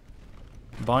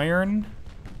 Bayern.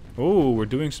 Oh, we're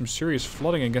doing some serious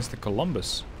flooding against the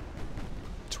Columbus.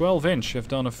 12-inch have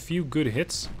done a few good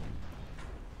hits.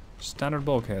 Standard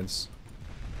bulkheads.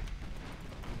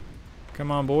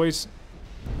 Come on, boys.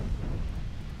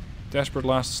 Desperate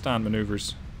last stand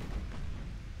maneuvers.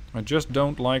 I just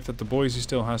don't like that the Boise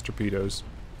still has torpedoes.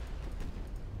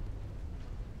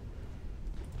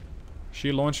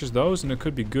 She launches those and it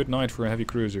could be good night for a heavy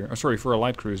cruiser. Oh, sorry, for a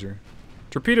light cruiser.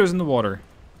 Torpedoes in the water.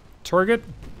 Target.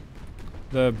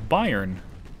 The Bayern.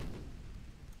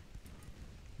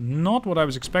 Not what I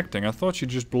was expecting. I thought she'd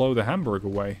just blow the Hamburg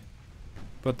away.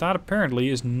 But that apparently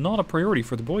is not a priority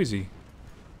for the Boise.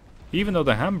 Even though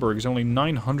the Hamburg is only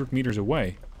 900 meters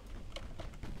away.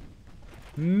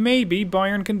 Maybe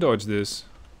Bayern can dodge this.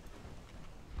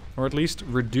 Or at least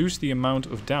reduce the amount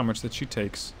of damage that she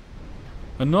takes.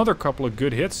 Another couple of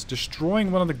good hits,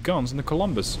 destroying one of the guns in the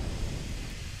Columbus.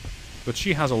 But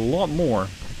she has a lot more.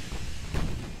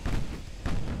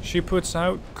 She puts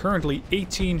out currently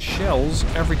 18 shells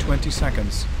every 20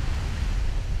 seconds.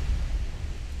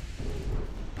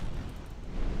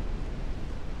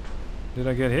 Did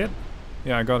I get hit?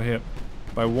 Yeah, I got hit.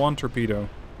 By one torpedo.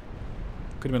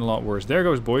 Could have been a lot worse. There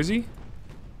goes Boise.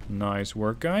 Nice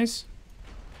work, guys.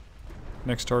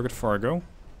 Next target, Fargo.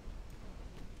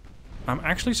 I'm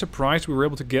actually surprised we were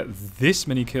able to get this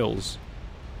many kills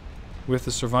with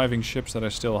the surviving ships that I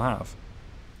still have.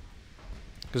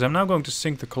 Because I'm now going to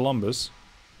sink the Columbus.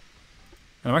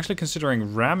 And I'm actually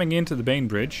considering ramming into the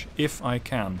Bainbridge if I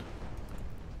can.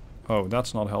 Oh,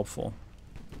 that's not helpful.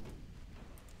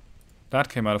 That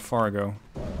came out of Fargo.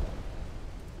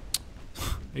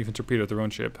 Even torpedoed their own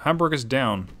ship. Hamburg is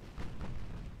down.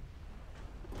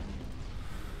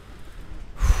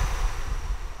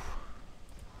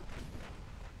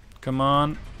 Come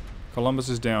on. Columbus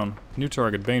is down. New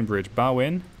target, Bainbridge. Bow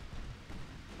in.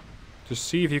 Just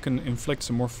see if you can inflict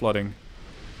some more flooding.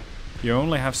 You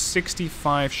only have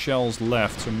 65 shells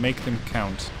left, so make them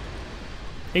count.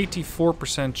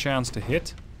 84% chance to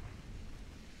hit.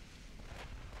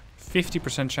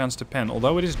 50% chance to pen,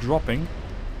 although it is dropping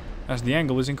as the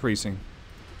angle is increasing.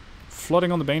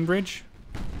 Flooding on the Bainbridge.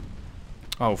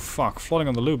 Oh fuck, flooding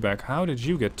on the Lubeck. How did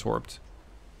you get torped?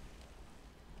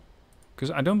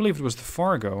 Because I don't believe it was the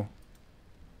Fargo.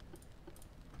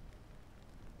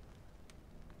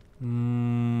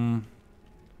 No,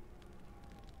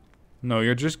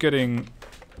 you're just getting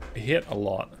hit a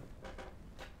lot.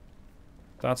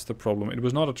 That's the problem. It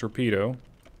was not a torpedo.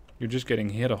 You're just getting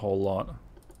hit a whole lot.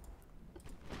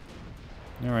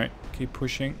 Alright, keep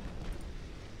pushing.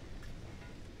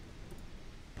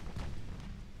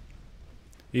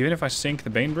 Even if I sink the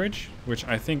Bainbridge, which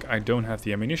I think I don't have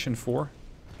the ammunition for,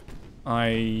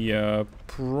 I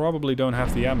probably don't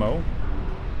have the ammo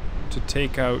to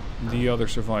take out the other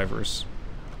survivors,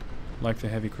 like the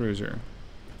heavy cruiser.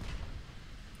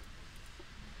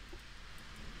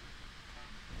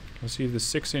 Let's see if the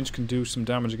 6-inch can do some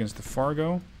damage against the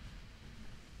Fargo.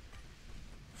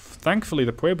 Thankfully,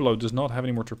 the Pueblo does not have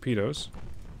any more torpedoes.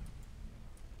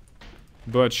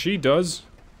 But she does.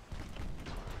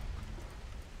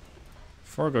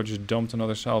 Fargo just dumped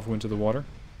another salvo into the water.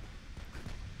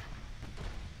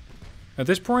 At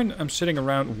this point, I'm sitting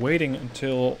around waiting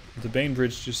until the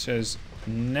Bainbridge just says,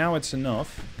 now it's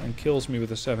enough, and kills me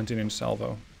with a 17-inch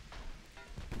salvo.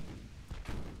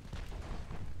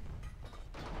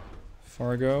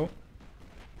 Fargo.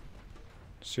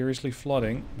 Seriously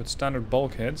flooding, but standard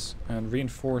bulkheads and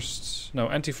reinforced... No,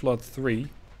 anti-flood 3.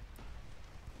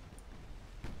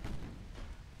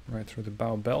 Right through the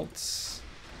bow belts.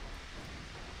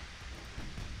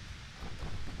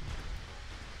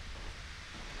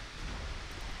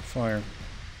 Fire.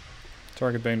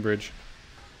 Target Bainbridge.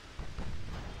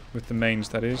 With the mains,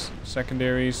 that is.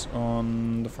 Secondaries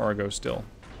on the Fargo still.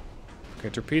 Okay,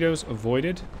 torpedoes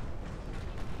avoided.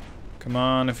 Come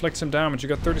on, inflict some damage. You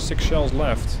got 36 shells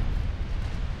left.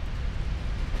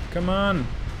 Come on.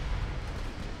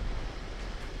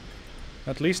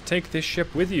 At least take this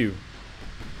ship with you.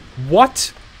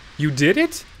 What? You did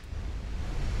it?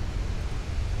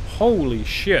 Holy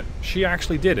shit. She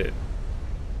actually did it.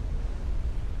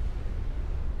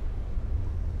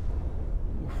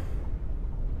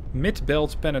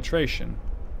 Mid-belt penetration.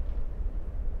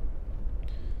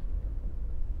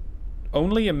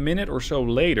 Only a minute or so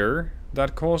later,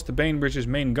 that caused the Bainbridge's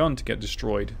main gun to get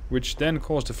destroyed, which then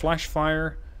caused a flash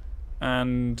fire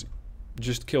and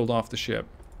just killed off the ship.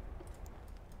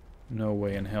 No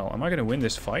way in hell. Am I going to win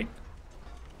this fight?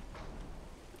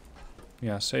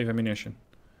 Yeah, save ammunition.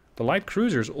 The light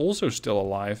cruiser's also still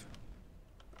alive.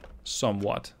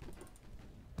 Somewhat.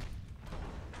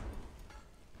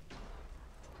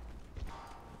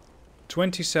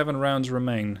 27 rounds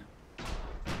remain.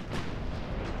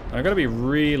 I gotta be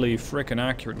really frickin'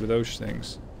 accurate with those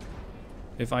things.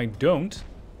 If I don't,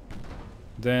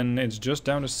 then it's just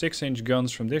down to 6-inch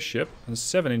guns from this ship and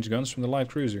 7-inch guns from the light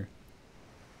cruiser.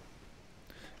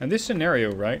 And this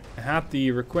scenario, right, had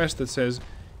the request that says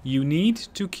you need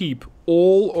to keep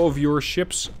all of your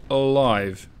ships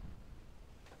alive.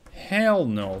 Hell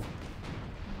no.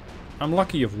 I'm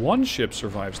lucky if one ship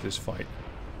survives this fight.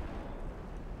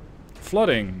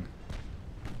 Flooding.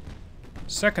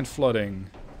 Second flooding.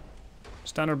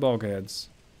 Standard bulkheads.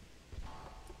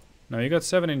 Now you got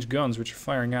 7-inch guns which are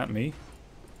firing at me.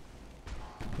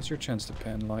 What's your chance to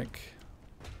pen like?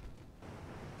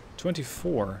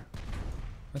 24.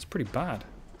 That's pretty bad.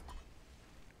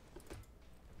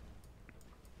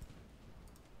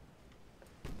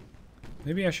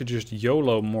 Maybe I should just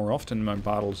YOLO more often in my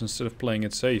battles instead of playing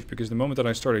it safe, because the moment that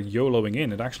I started YOLOing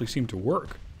in, it actually seemed to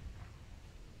work.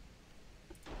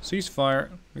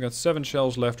 Ceasefire. We got 7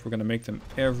 shells left. We're going to make them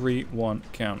every one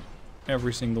count.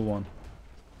 Every single one.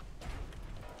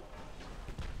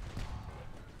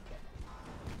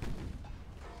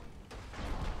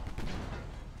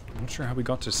 I'm not sure how we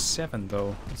got to 7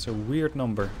 though. It's a weird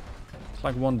number. It's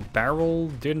like one barrel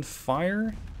didn't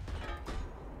fire.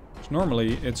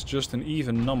 Normally, it's just an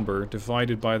even number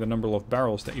divided by the number of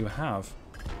barrels that you have.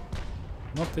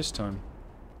 Not this time.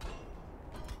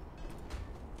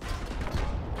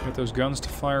 Get those guns to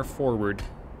fire forward.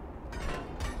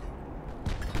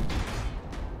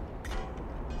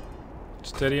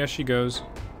 Steady as she goes.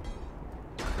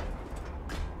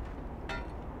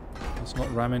 Let's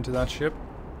not ram into that ship.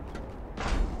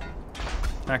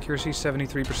 Accuracy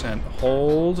 73%.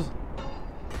 Hold.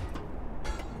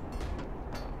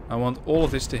 I want all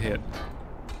of this to hit.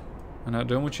 And I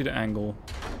don't want you to angle.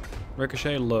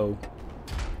 Ricochet low.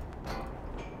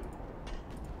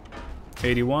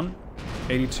 81.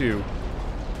 82.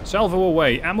 Salvo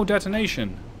away. Ammo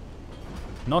detonation.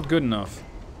 Not good enough.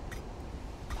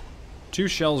 2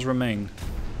 shells remain.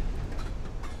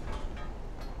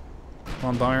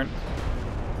 Come on, Byron.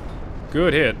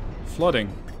 Good hit.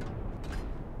 Flooding.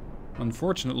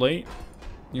 Unfortunately,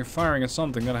 you're firing at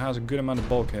something that has a good amount of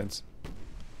bulkheads.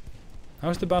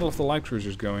 How's the Battle of the Light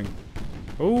Cruisers going?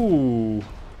 Oh,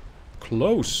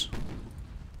 close.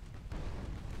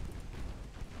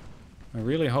 I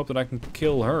really hope that I can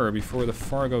kill her before the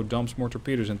Fargo dumps more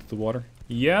torpedoes into the water.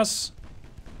 Yes.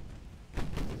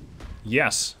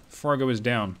 Yes, Fargo is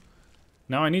down.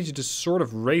 Now I need you to sort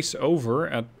of race over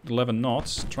at 11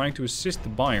 knots, trying to assist the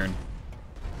Bayern.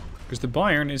 Because the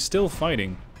Bayern is still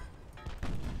fighting.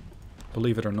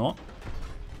 Believe it or not.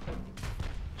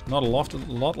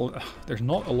 There's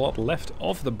not a lot left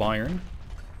of the Bayern,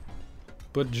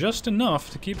 but just enough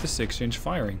to keep the 6-inch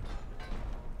firing.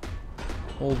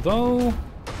 Although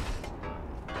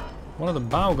one of the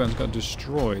bow guns got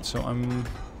destroyed, so I'm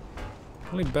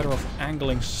probably better off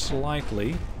angling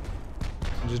slightly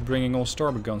and just bringing all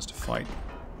starboard guns to fight.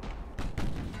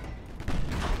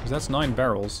 Because that's 9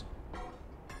 barrels.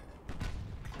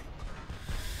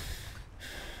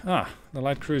 Ah, the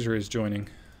light cruiser is joining.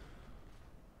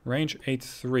 Range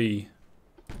 8-3.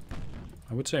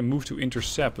 I would say move to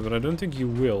intercept, but I don't think you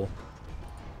will.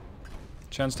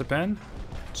 Chance to pen?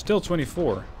 Still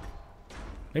 24.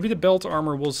 Maybe the belt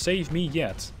armor will save me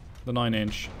yet. The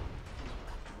 9-inch.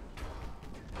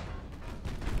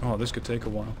 Oh, this could take a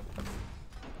while.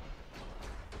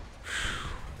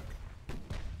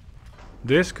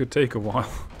 This could take a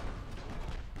while.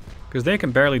 Because they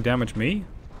can barely damage me,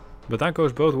 but that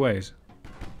goes both ways.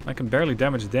 I can barely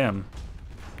damage them.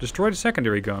 Destroy the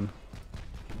secondary gun.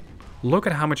 Look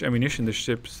at how much ammunition this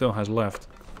ship still has left.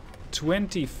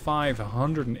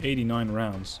 2,589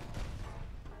 rounds.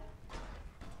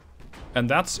 And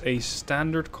that's a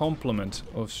standard complement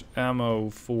of ammo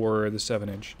for the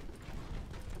 7-inch.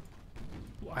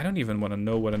 I don't even want to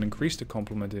know what an increased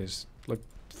complement is. Like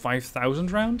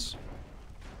 5,000 rounds?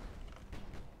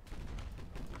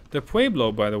 The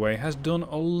Pueblo, by the way, has done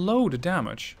a load of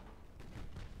damage.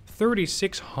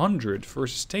 3,600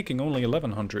 versus taking only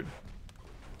 1,100.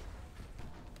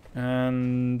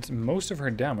 And most of her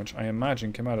damage, I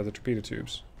imagine, came out of the torpedo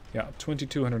tubes. Yeah,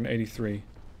 2,283.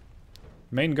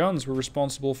 Main guns were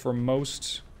responsible for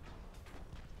most...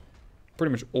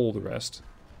 pretty much all the rest.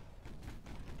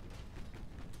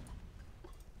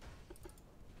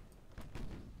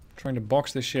 Trying to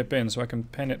box this ship in so I can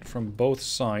pen it from both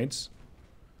sides.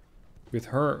 With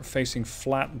her facing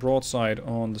flat broadside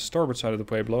on the starboard side of the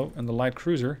Pueblo, and the light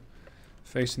cruiser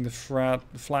facing the flat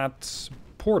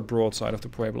port broadside of the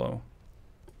Pueblo.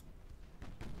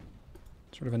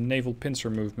 Sort of a naval pincer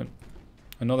movement.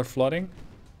 Another flooding.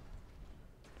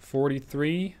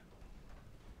 43.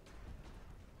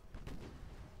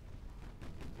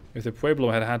 If the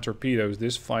Pueblo had had torpedoes,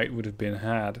 this fight would have been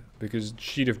had. Because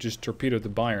she'd have just torpedoed the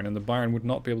Bayern, and the Bayern would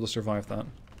not be able to survive that.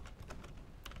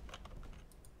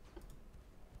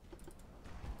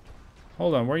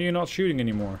 Hold on, why are you not shooting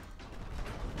anymore?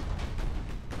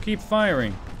 Keep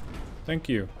firing. Thank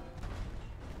you.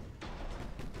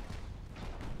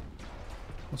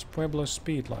 What's Pueblo's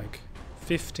speed like?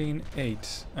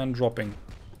 15.8 and dropping.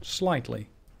 Slightly.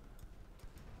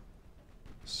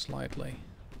 Slightly.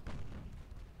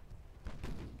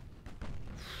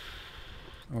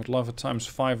 I would love a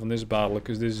 ×5 on this battle,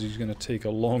 because this is going to take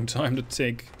a long time to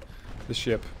take the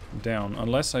ship down.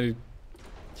 Unless I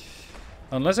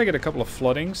get a couple of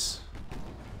floodings.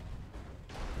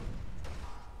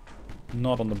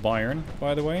 Not on the Bayern,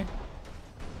 by the way.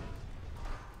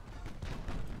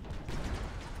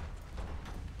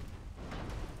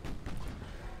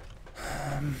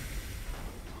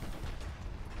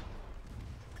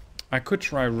 I could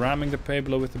try ramming the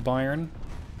Pueblo with the Bayern.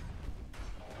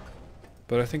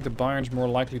 But I think the Bayern's more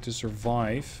likely to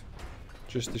survive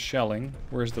just the shelling.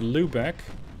 Whereas the Lubeck,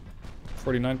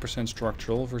 49%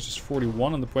 structural versus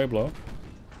 41 on the Pueblo.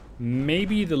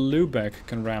 Maybe the Lubeck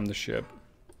can ram the ship.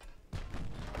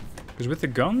 Because with the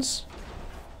guns,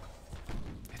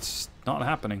 it's not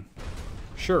happening.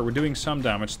 Sure, we're doing some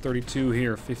damage. 32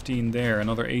 here, 15 there,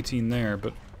 another 18 there,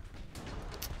 but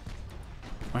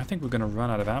I think we're going to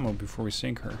run out of ammo before we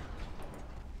sink her.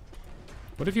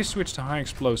 What if you switch to high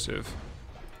explosive?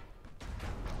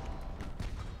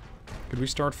 Could we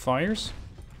start fires?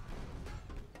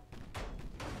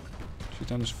 She's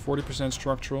down to 40%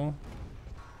 structural.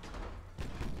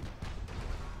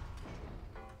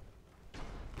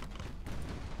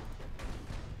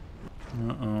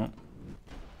 Uh-oh.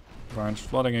 Bayern's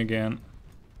flooding again.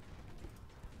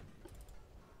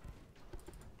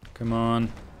 Come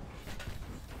on.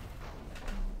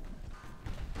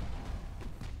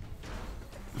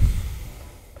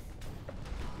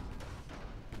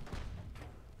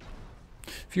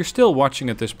 If you're still watching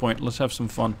at this point, let's have some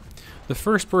fun. The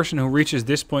first person who reaches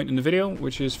this point in the video,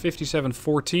 which is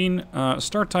 5714,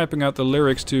 start typing out the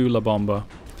lyrics to La Bamba.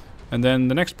 And then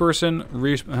the next person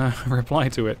reply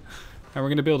to it. And we're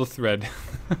going to build a thread.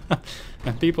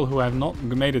 And people who have not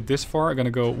made it this far are going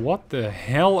to go, what the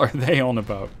hell are they on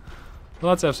about?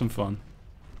 Well, let's have some fun.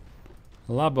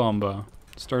 La Bamba.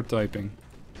 Start typing.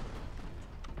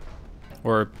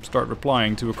 Or start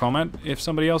replying to a comment if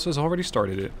somebody else has already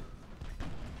started it.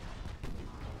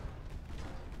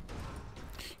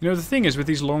 You know, the thing is with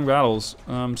these long battles,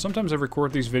 sometimes I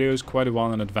record these videos quite a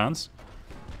while in advance.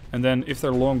 And then if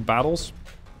they're long battles,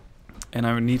 and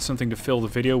I need something to fill the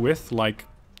video with, like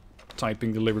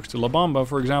typing the lyrics to La Bamba,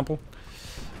 for example.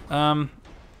 At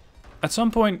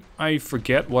some point, I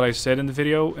forget what I said in the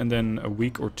video, and then a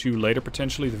week or two later,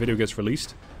 potentially, the video gets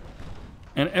released.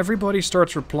 And everybody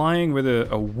starts replying with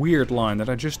a weird line that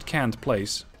I just can't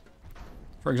place.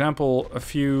 For example, a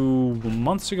few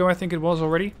months ago, I think it was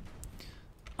already,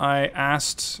 I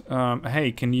asked,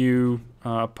 hey, can you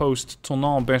post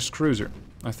Tonnant Best Cruiser?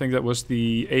 I think that was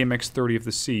the AMX-30 of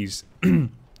the Seas,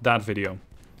 that video.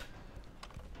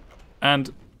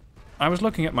 And I was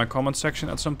looking at my comment section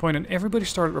at some point and everybody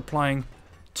started replying,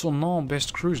 Tonnant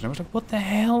Best Cruiser. And I was like, what the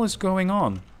hell is going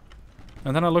on?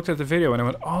 And then I looked at the video and I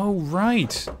went, oh,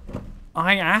 right.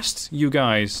 I asked you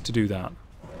guys to do that.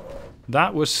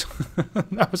 That was,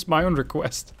 that was my own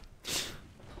request.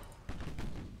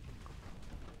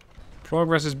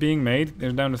 Progress is being made.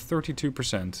 They're down to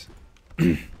 32%.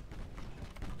 How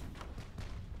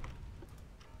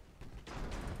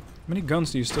many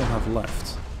guns do you still have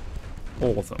left?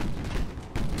 All of them.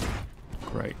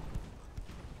 Great.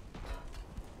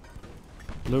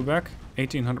 Lubeck,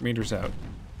 1800 meters out.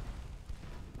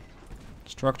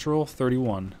 Structural,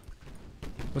 31.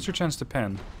 What's your chance to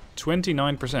pen?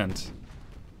 29%.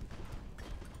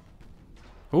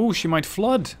 Oh, she might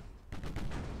flood.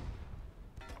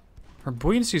 Her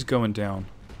buoyancy's going down.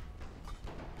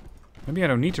 Maybe I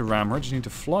don't need to ram her, I just need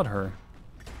to flood her.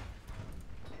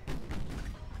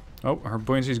 Oh, her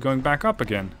buoyancy's going back up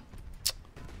again.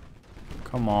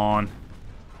 Come on.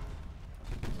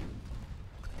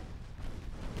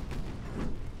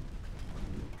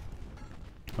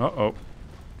 Uh-oh.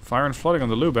 Fire and flooding on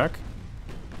the Lubeck.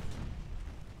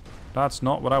 That's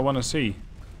not what I want to see.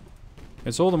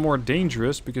 It's all the more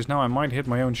dangerous because now I might hit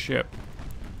my own ship.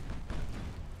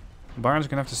 Bayern's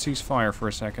gonna have to cease fire for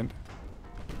a second.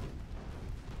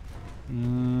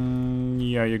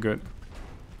 Yeah, you're good.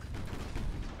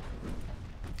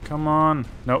 Come on.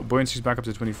 No, buoyancy's back up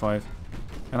to 25.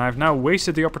 And I've now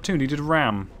wasted the opportunity to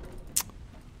ram.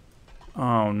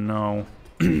 Oh no.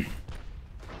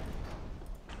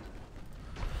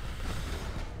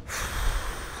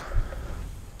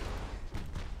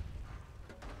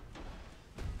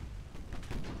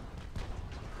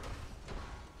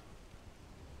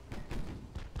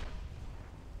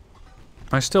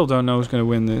 I still don't know who's going to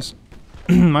win this.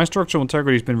 My structural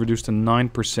integrity has been reduced to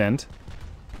 9%.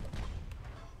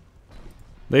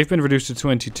 They've been reduced to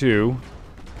 22.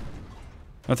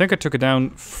 I think I took it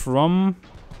down from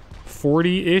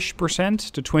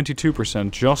 40-ish% to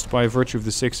 22% just by virtue of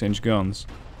the 6-inch guns.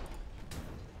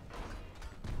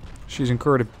 She's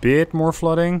incurred a bit more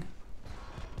flooding.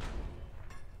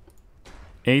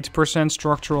 8%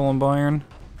 structural on Bayern.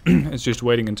 It's just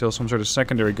waiting until some sort of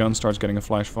secondary gun starts getting a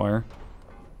flash fire.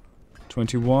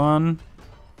 21.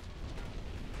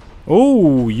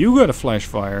 Oh, you got a flash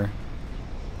fire.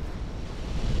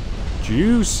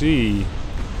 Juicy.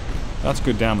 That's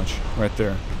good damage right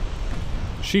there.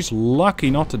 She's lucky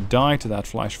not to die to that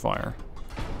flash fire.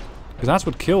 Because that's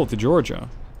what killed the Georgia.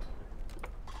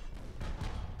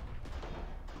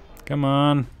 Come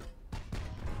on.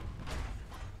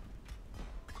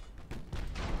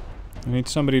 I need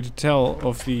somebody to tell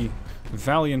of the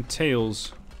valiant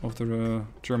tales of the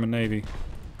German Navy.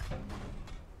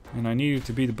 And I need it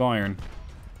to be the Bayern.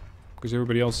 Because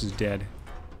everybody else is dead.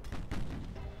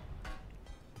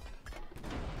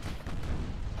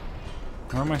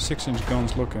 How are my 6-inch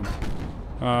guns looking?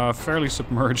 Fairly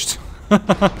submerged.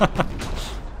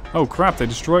 Oh crap, they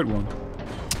destroyed one.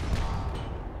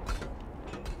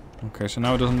 Okay, so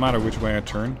now it doesn't matter which way I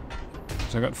turn.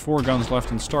 So I got 4 guns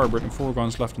left in starboard and 4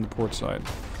 guns left in the port side.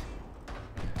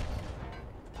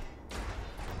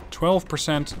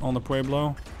 12% on the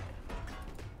Pueblo.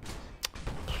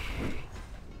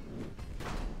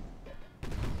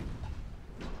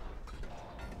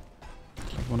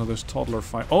 It's like one of those toddler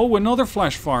fire. Oh, another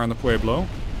flash fire on the Pueblo.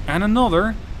 And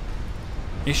another.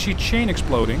 Is she chain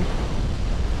exploding?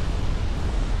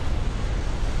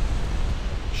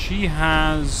 She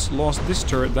has lost this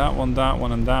turret, that one,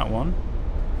 and that one.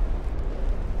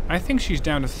 I think she's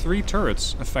down to 3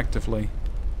 turrets, effectively.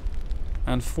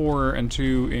 And 4 and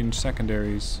 2 in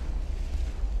secondaries.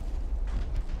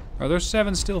 Are those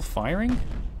 7 still firing?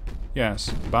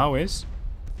 Yes, bow is.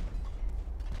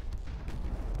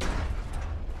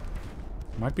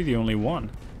 Might be the only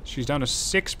one. She's down to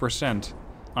 6%.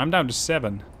 I'm down to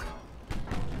 7.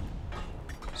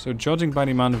 So judging by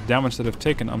the amount of damage that I've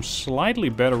taken, I'm slightly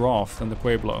better off than the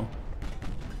Pueblo.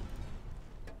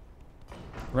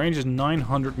 Range is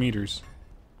 900 meters.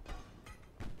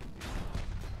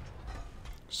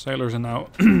 Sailors are now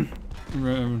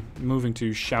moving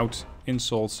to shout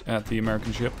insults at the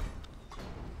American ship.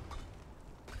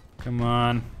 Come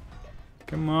on.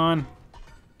 Come on.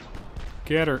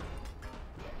 Get her.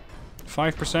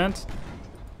 5%.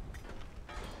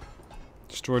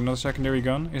 Destroyed another secondary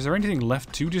gun. Is there anything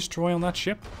left to destroy on that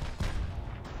ship?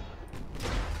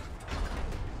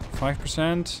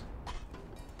 5%.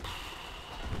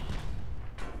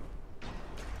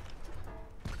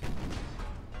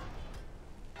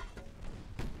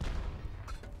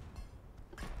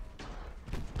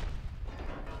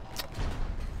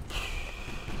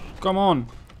 Come on.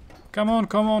 Come on,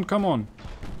 come on, come on.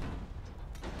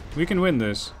 We can win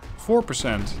this.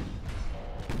 4%.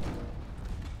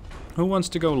 Who wants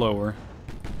to go lower?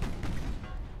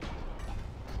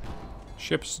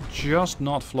 Ship's just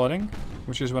not flooding,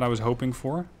 which is what I was hoping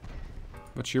for.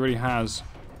 But she already has,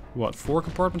 what, 4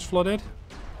 compartments flooded?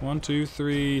 1, 2,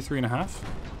 3, 3.5.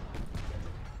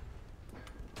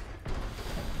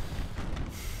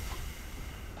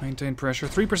 Maintain pressure.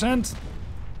 3%!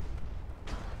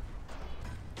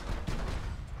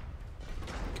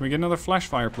 Can we get another flash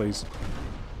fire, please?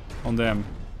 On them.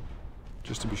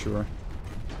 Just to be sure.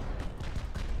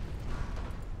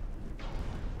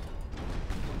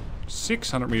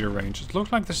 600 meter range. It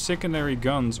looks like the secondary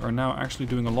guns are now actually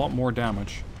doing a lot more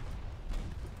damage.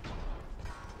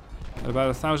 At about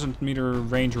 1,000 meter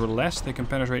range or less, they can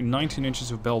penetrate 19 inches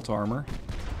of belt armor.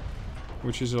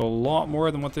 Which is a lot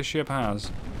more than what this ship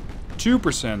has.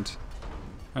 2%.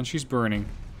 And she's burning.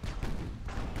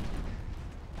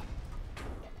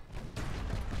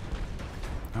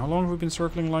 How long have we been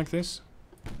circling like this?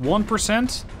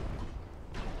 1%?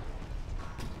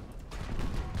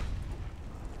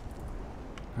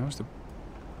 How's the...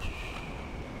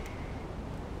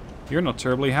 You're not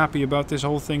terribly happy about this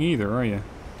whole thing either, are you?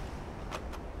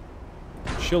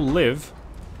 She'll live,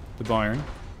 the Bayern.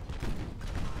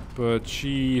 But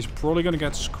she's probably gonna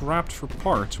get scrapped for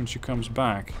parts when she comes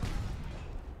back.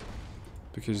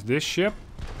 Because this ship,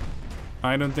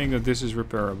 I don't think that this is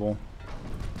repairable.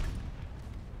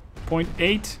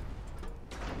 0.8.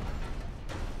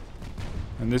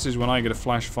 And this is when I get a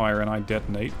flash fire and I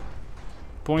detonate.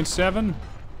 0.7.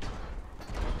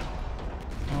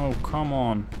 Oh, come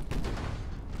on.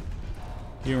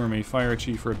 Humor me. Fire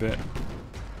Chi for a bit.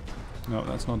 No,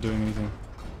 that's not doing anything.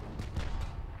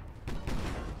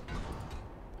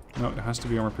 No, it has to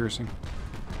be armor piercing.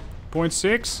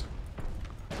 0.6.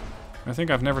 I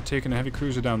think I've never taken a heavy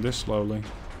cruiser down this slowly.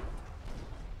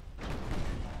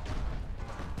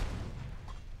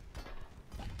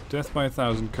 Death by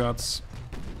 1,000 cuts.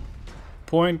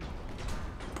 Point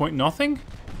nothing?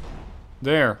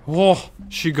 There. Whoa,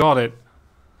 she got it.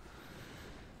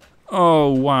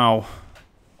 Oh, wow.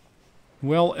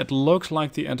 Well, it looks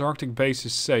like the Antarctic base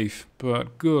is safe,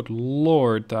 but good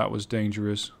lord, that was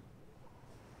dangerous.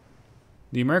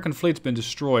 The American fleet's been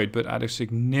destroyed, but at a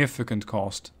significant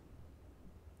cost.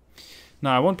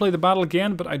 Now, I won't play the battle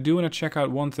again, but I do want to check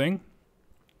out one thing.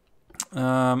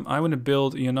 I want to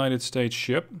build a United States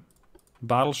ship.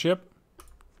 Battleship.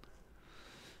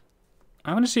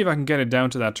 I want to see if I can get it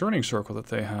down to that turning circle that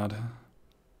they had.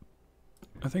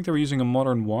 I think they were using a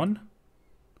modern one.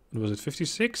 Was it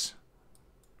 56?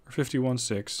 Or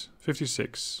 51.6?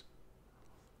 56.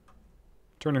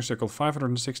 Turning circle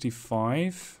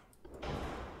 565.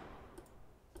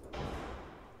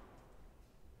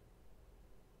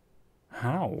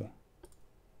 How?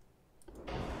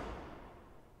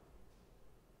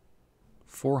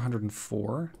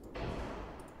 404.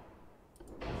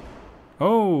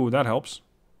 Oh, that helps.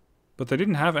 But they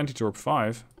didn't have anti-torp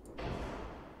 5.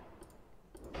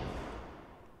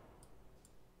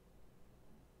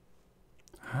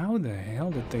 How the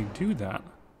hell did they do that?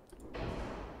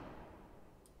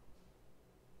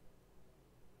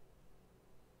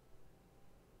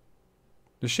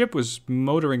 The ship was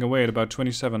motoring away at about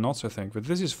 27 knots, I think, but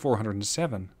this is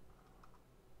 407.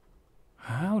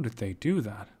 How did they do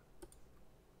that?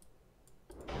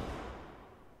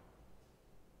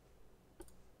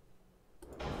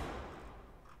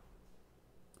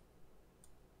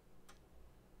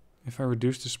 If I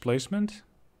reduce displacement?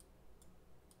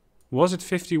 Was it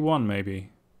 51 maybe?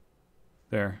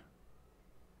 There.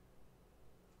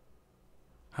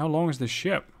 How long is this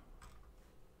ship?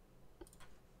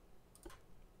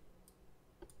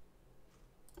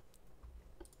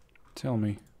 Tell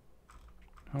me.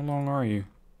 How long are you?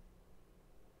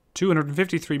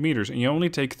 253 meters, and you only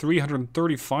take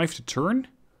 335 to turn?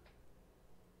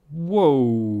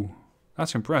 Whoa.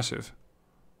 That's impressive.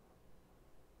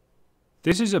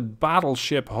 This is a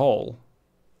battleship hull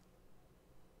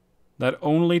that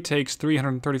only takes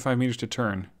 335 meters to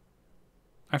turn.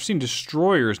 I've seen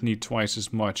destroyers need twice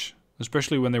as much,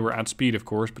 especially when they were at speed, of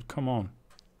course, but come on.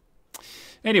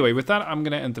 Anyway, with that, I'm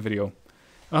going to end the video.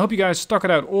 I hope you guys stuck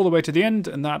it out all the way to the end,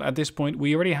 and that at this point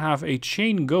we already have a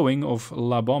chain going of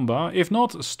La Bomba. If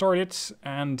not, start it,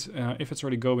 and if it's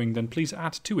already going, then please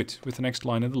add to it with the next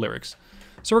line in the lyrics.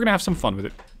 So we're going to have some fun with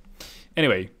it.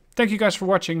 Anyway, thank you guys for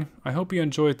watching. I hope you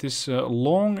enjoyed this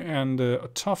long and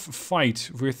tough fight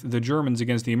with the Germans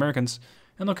against the Americans,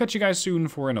 and I'll catch you guys soon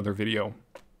for another video.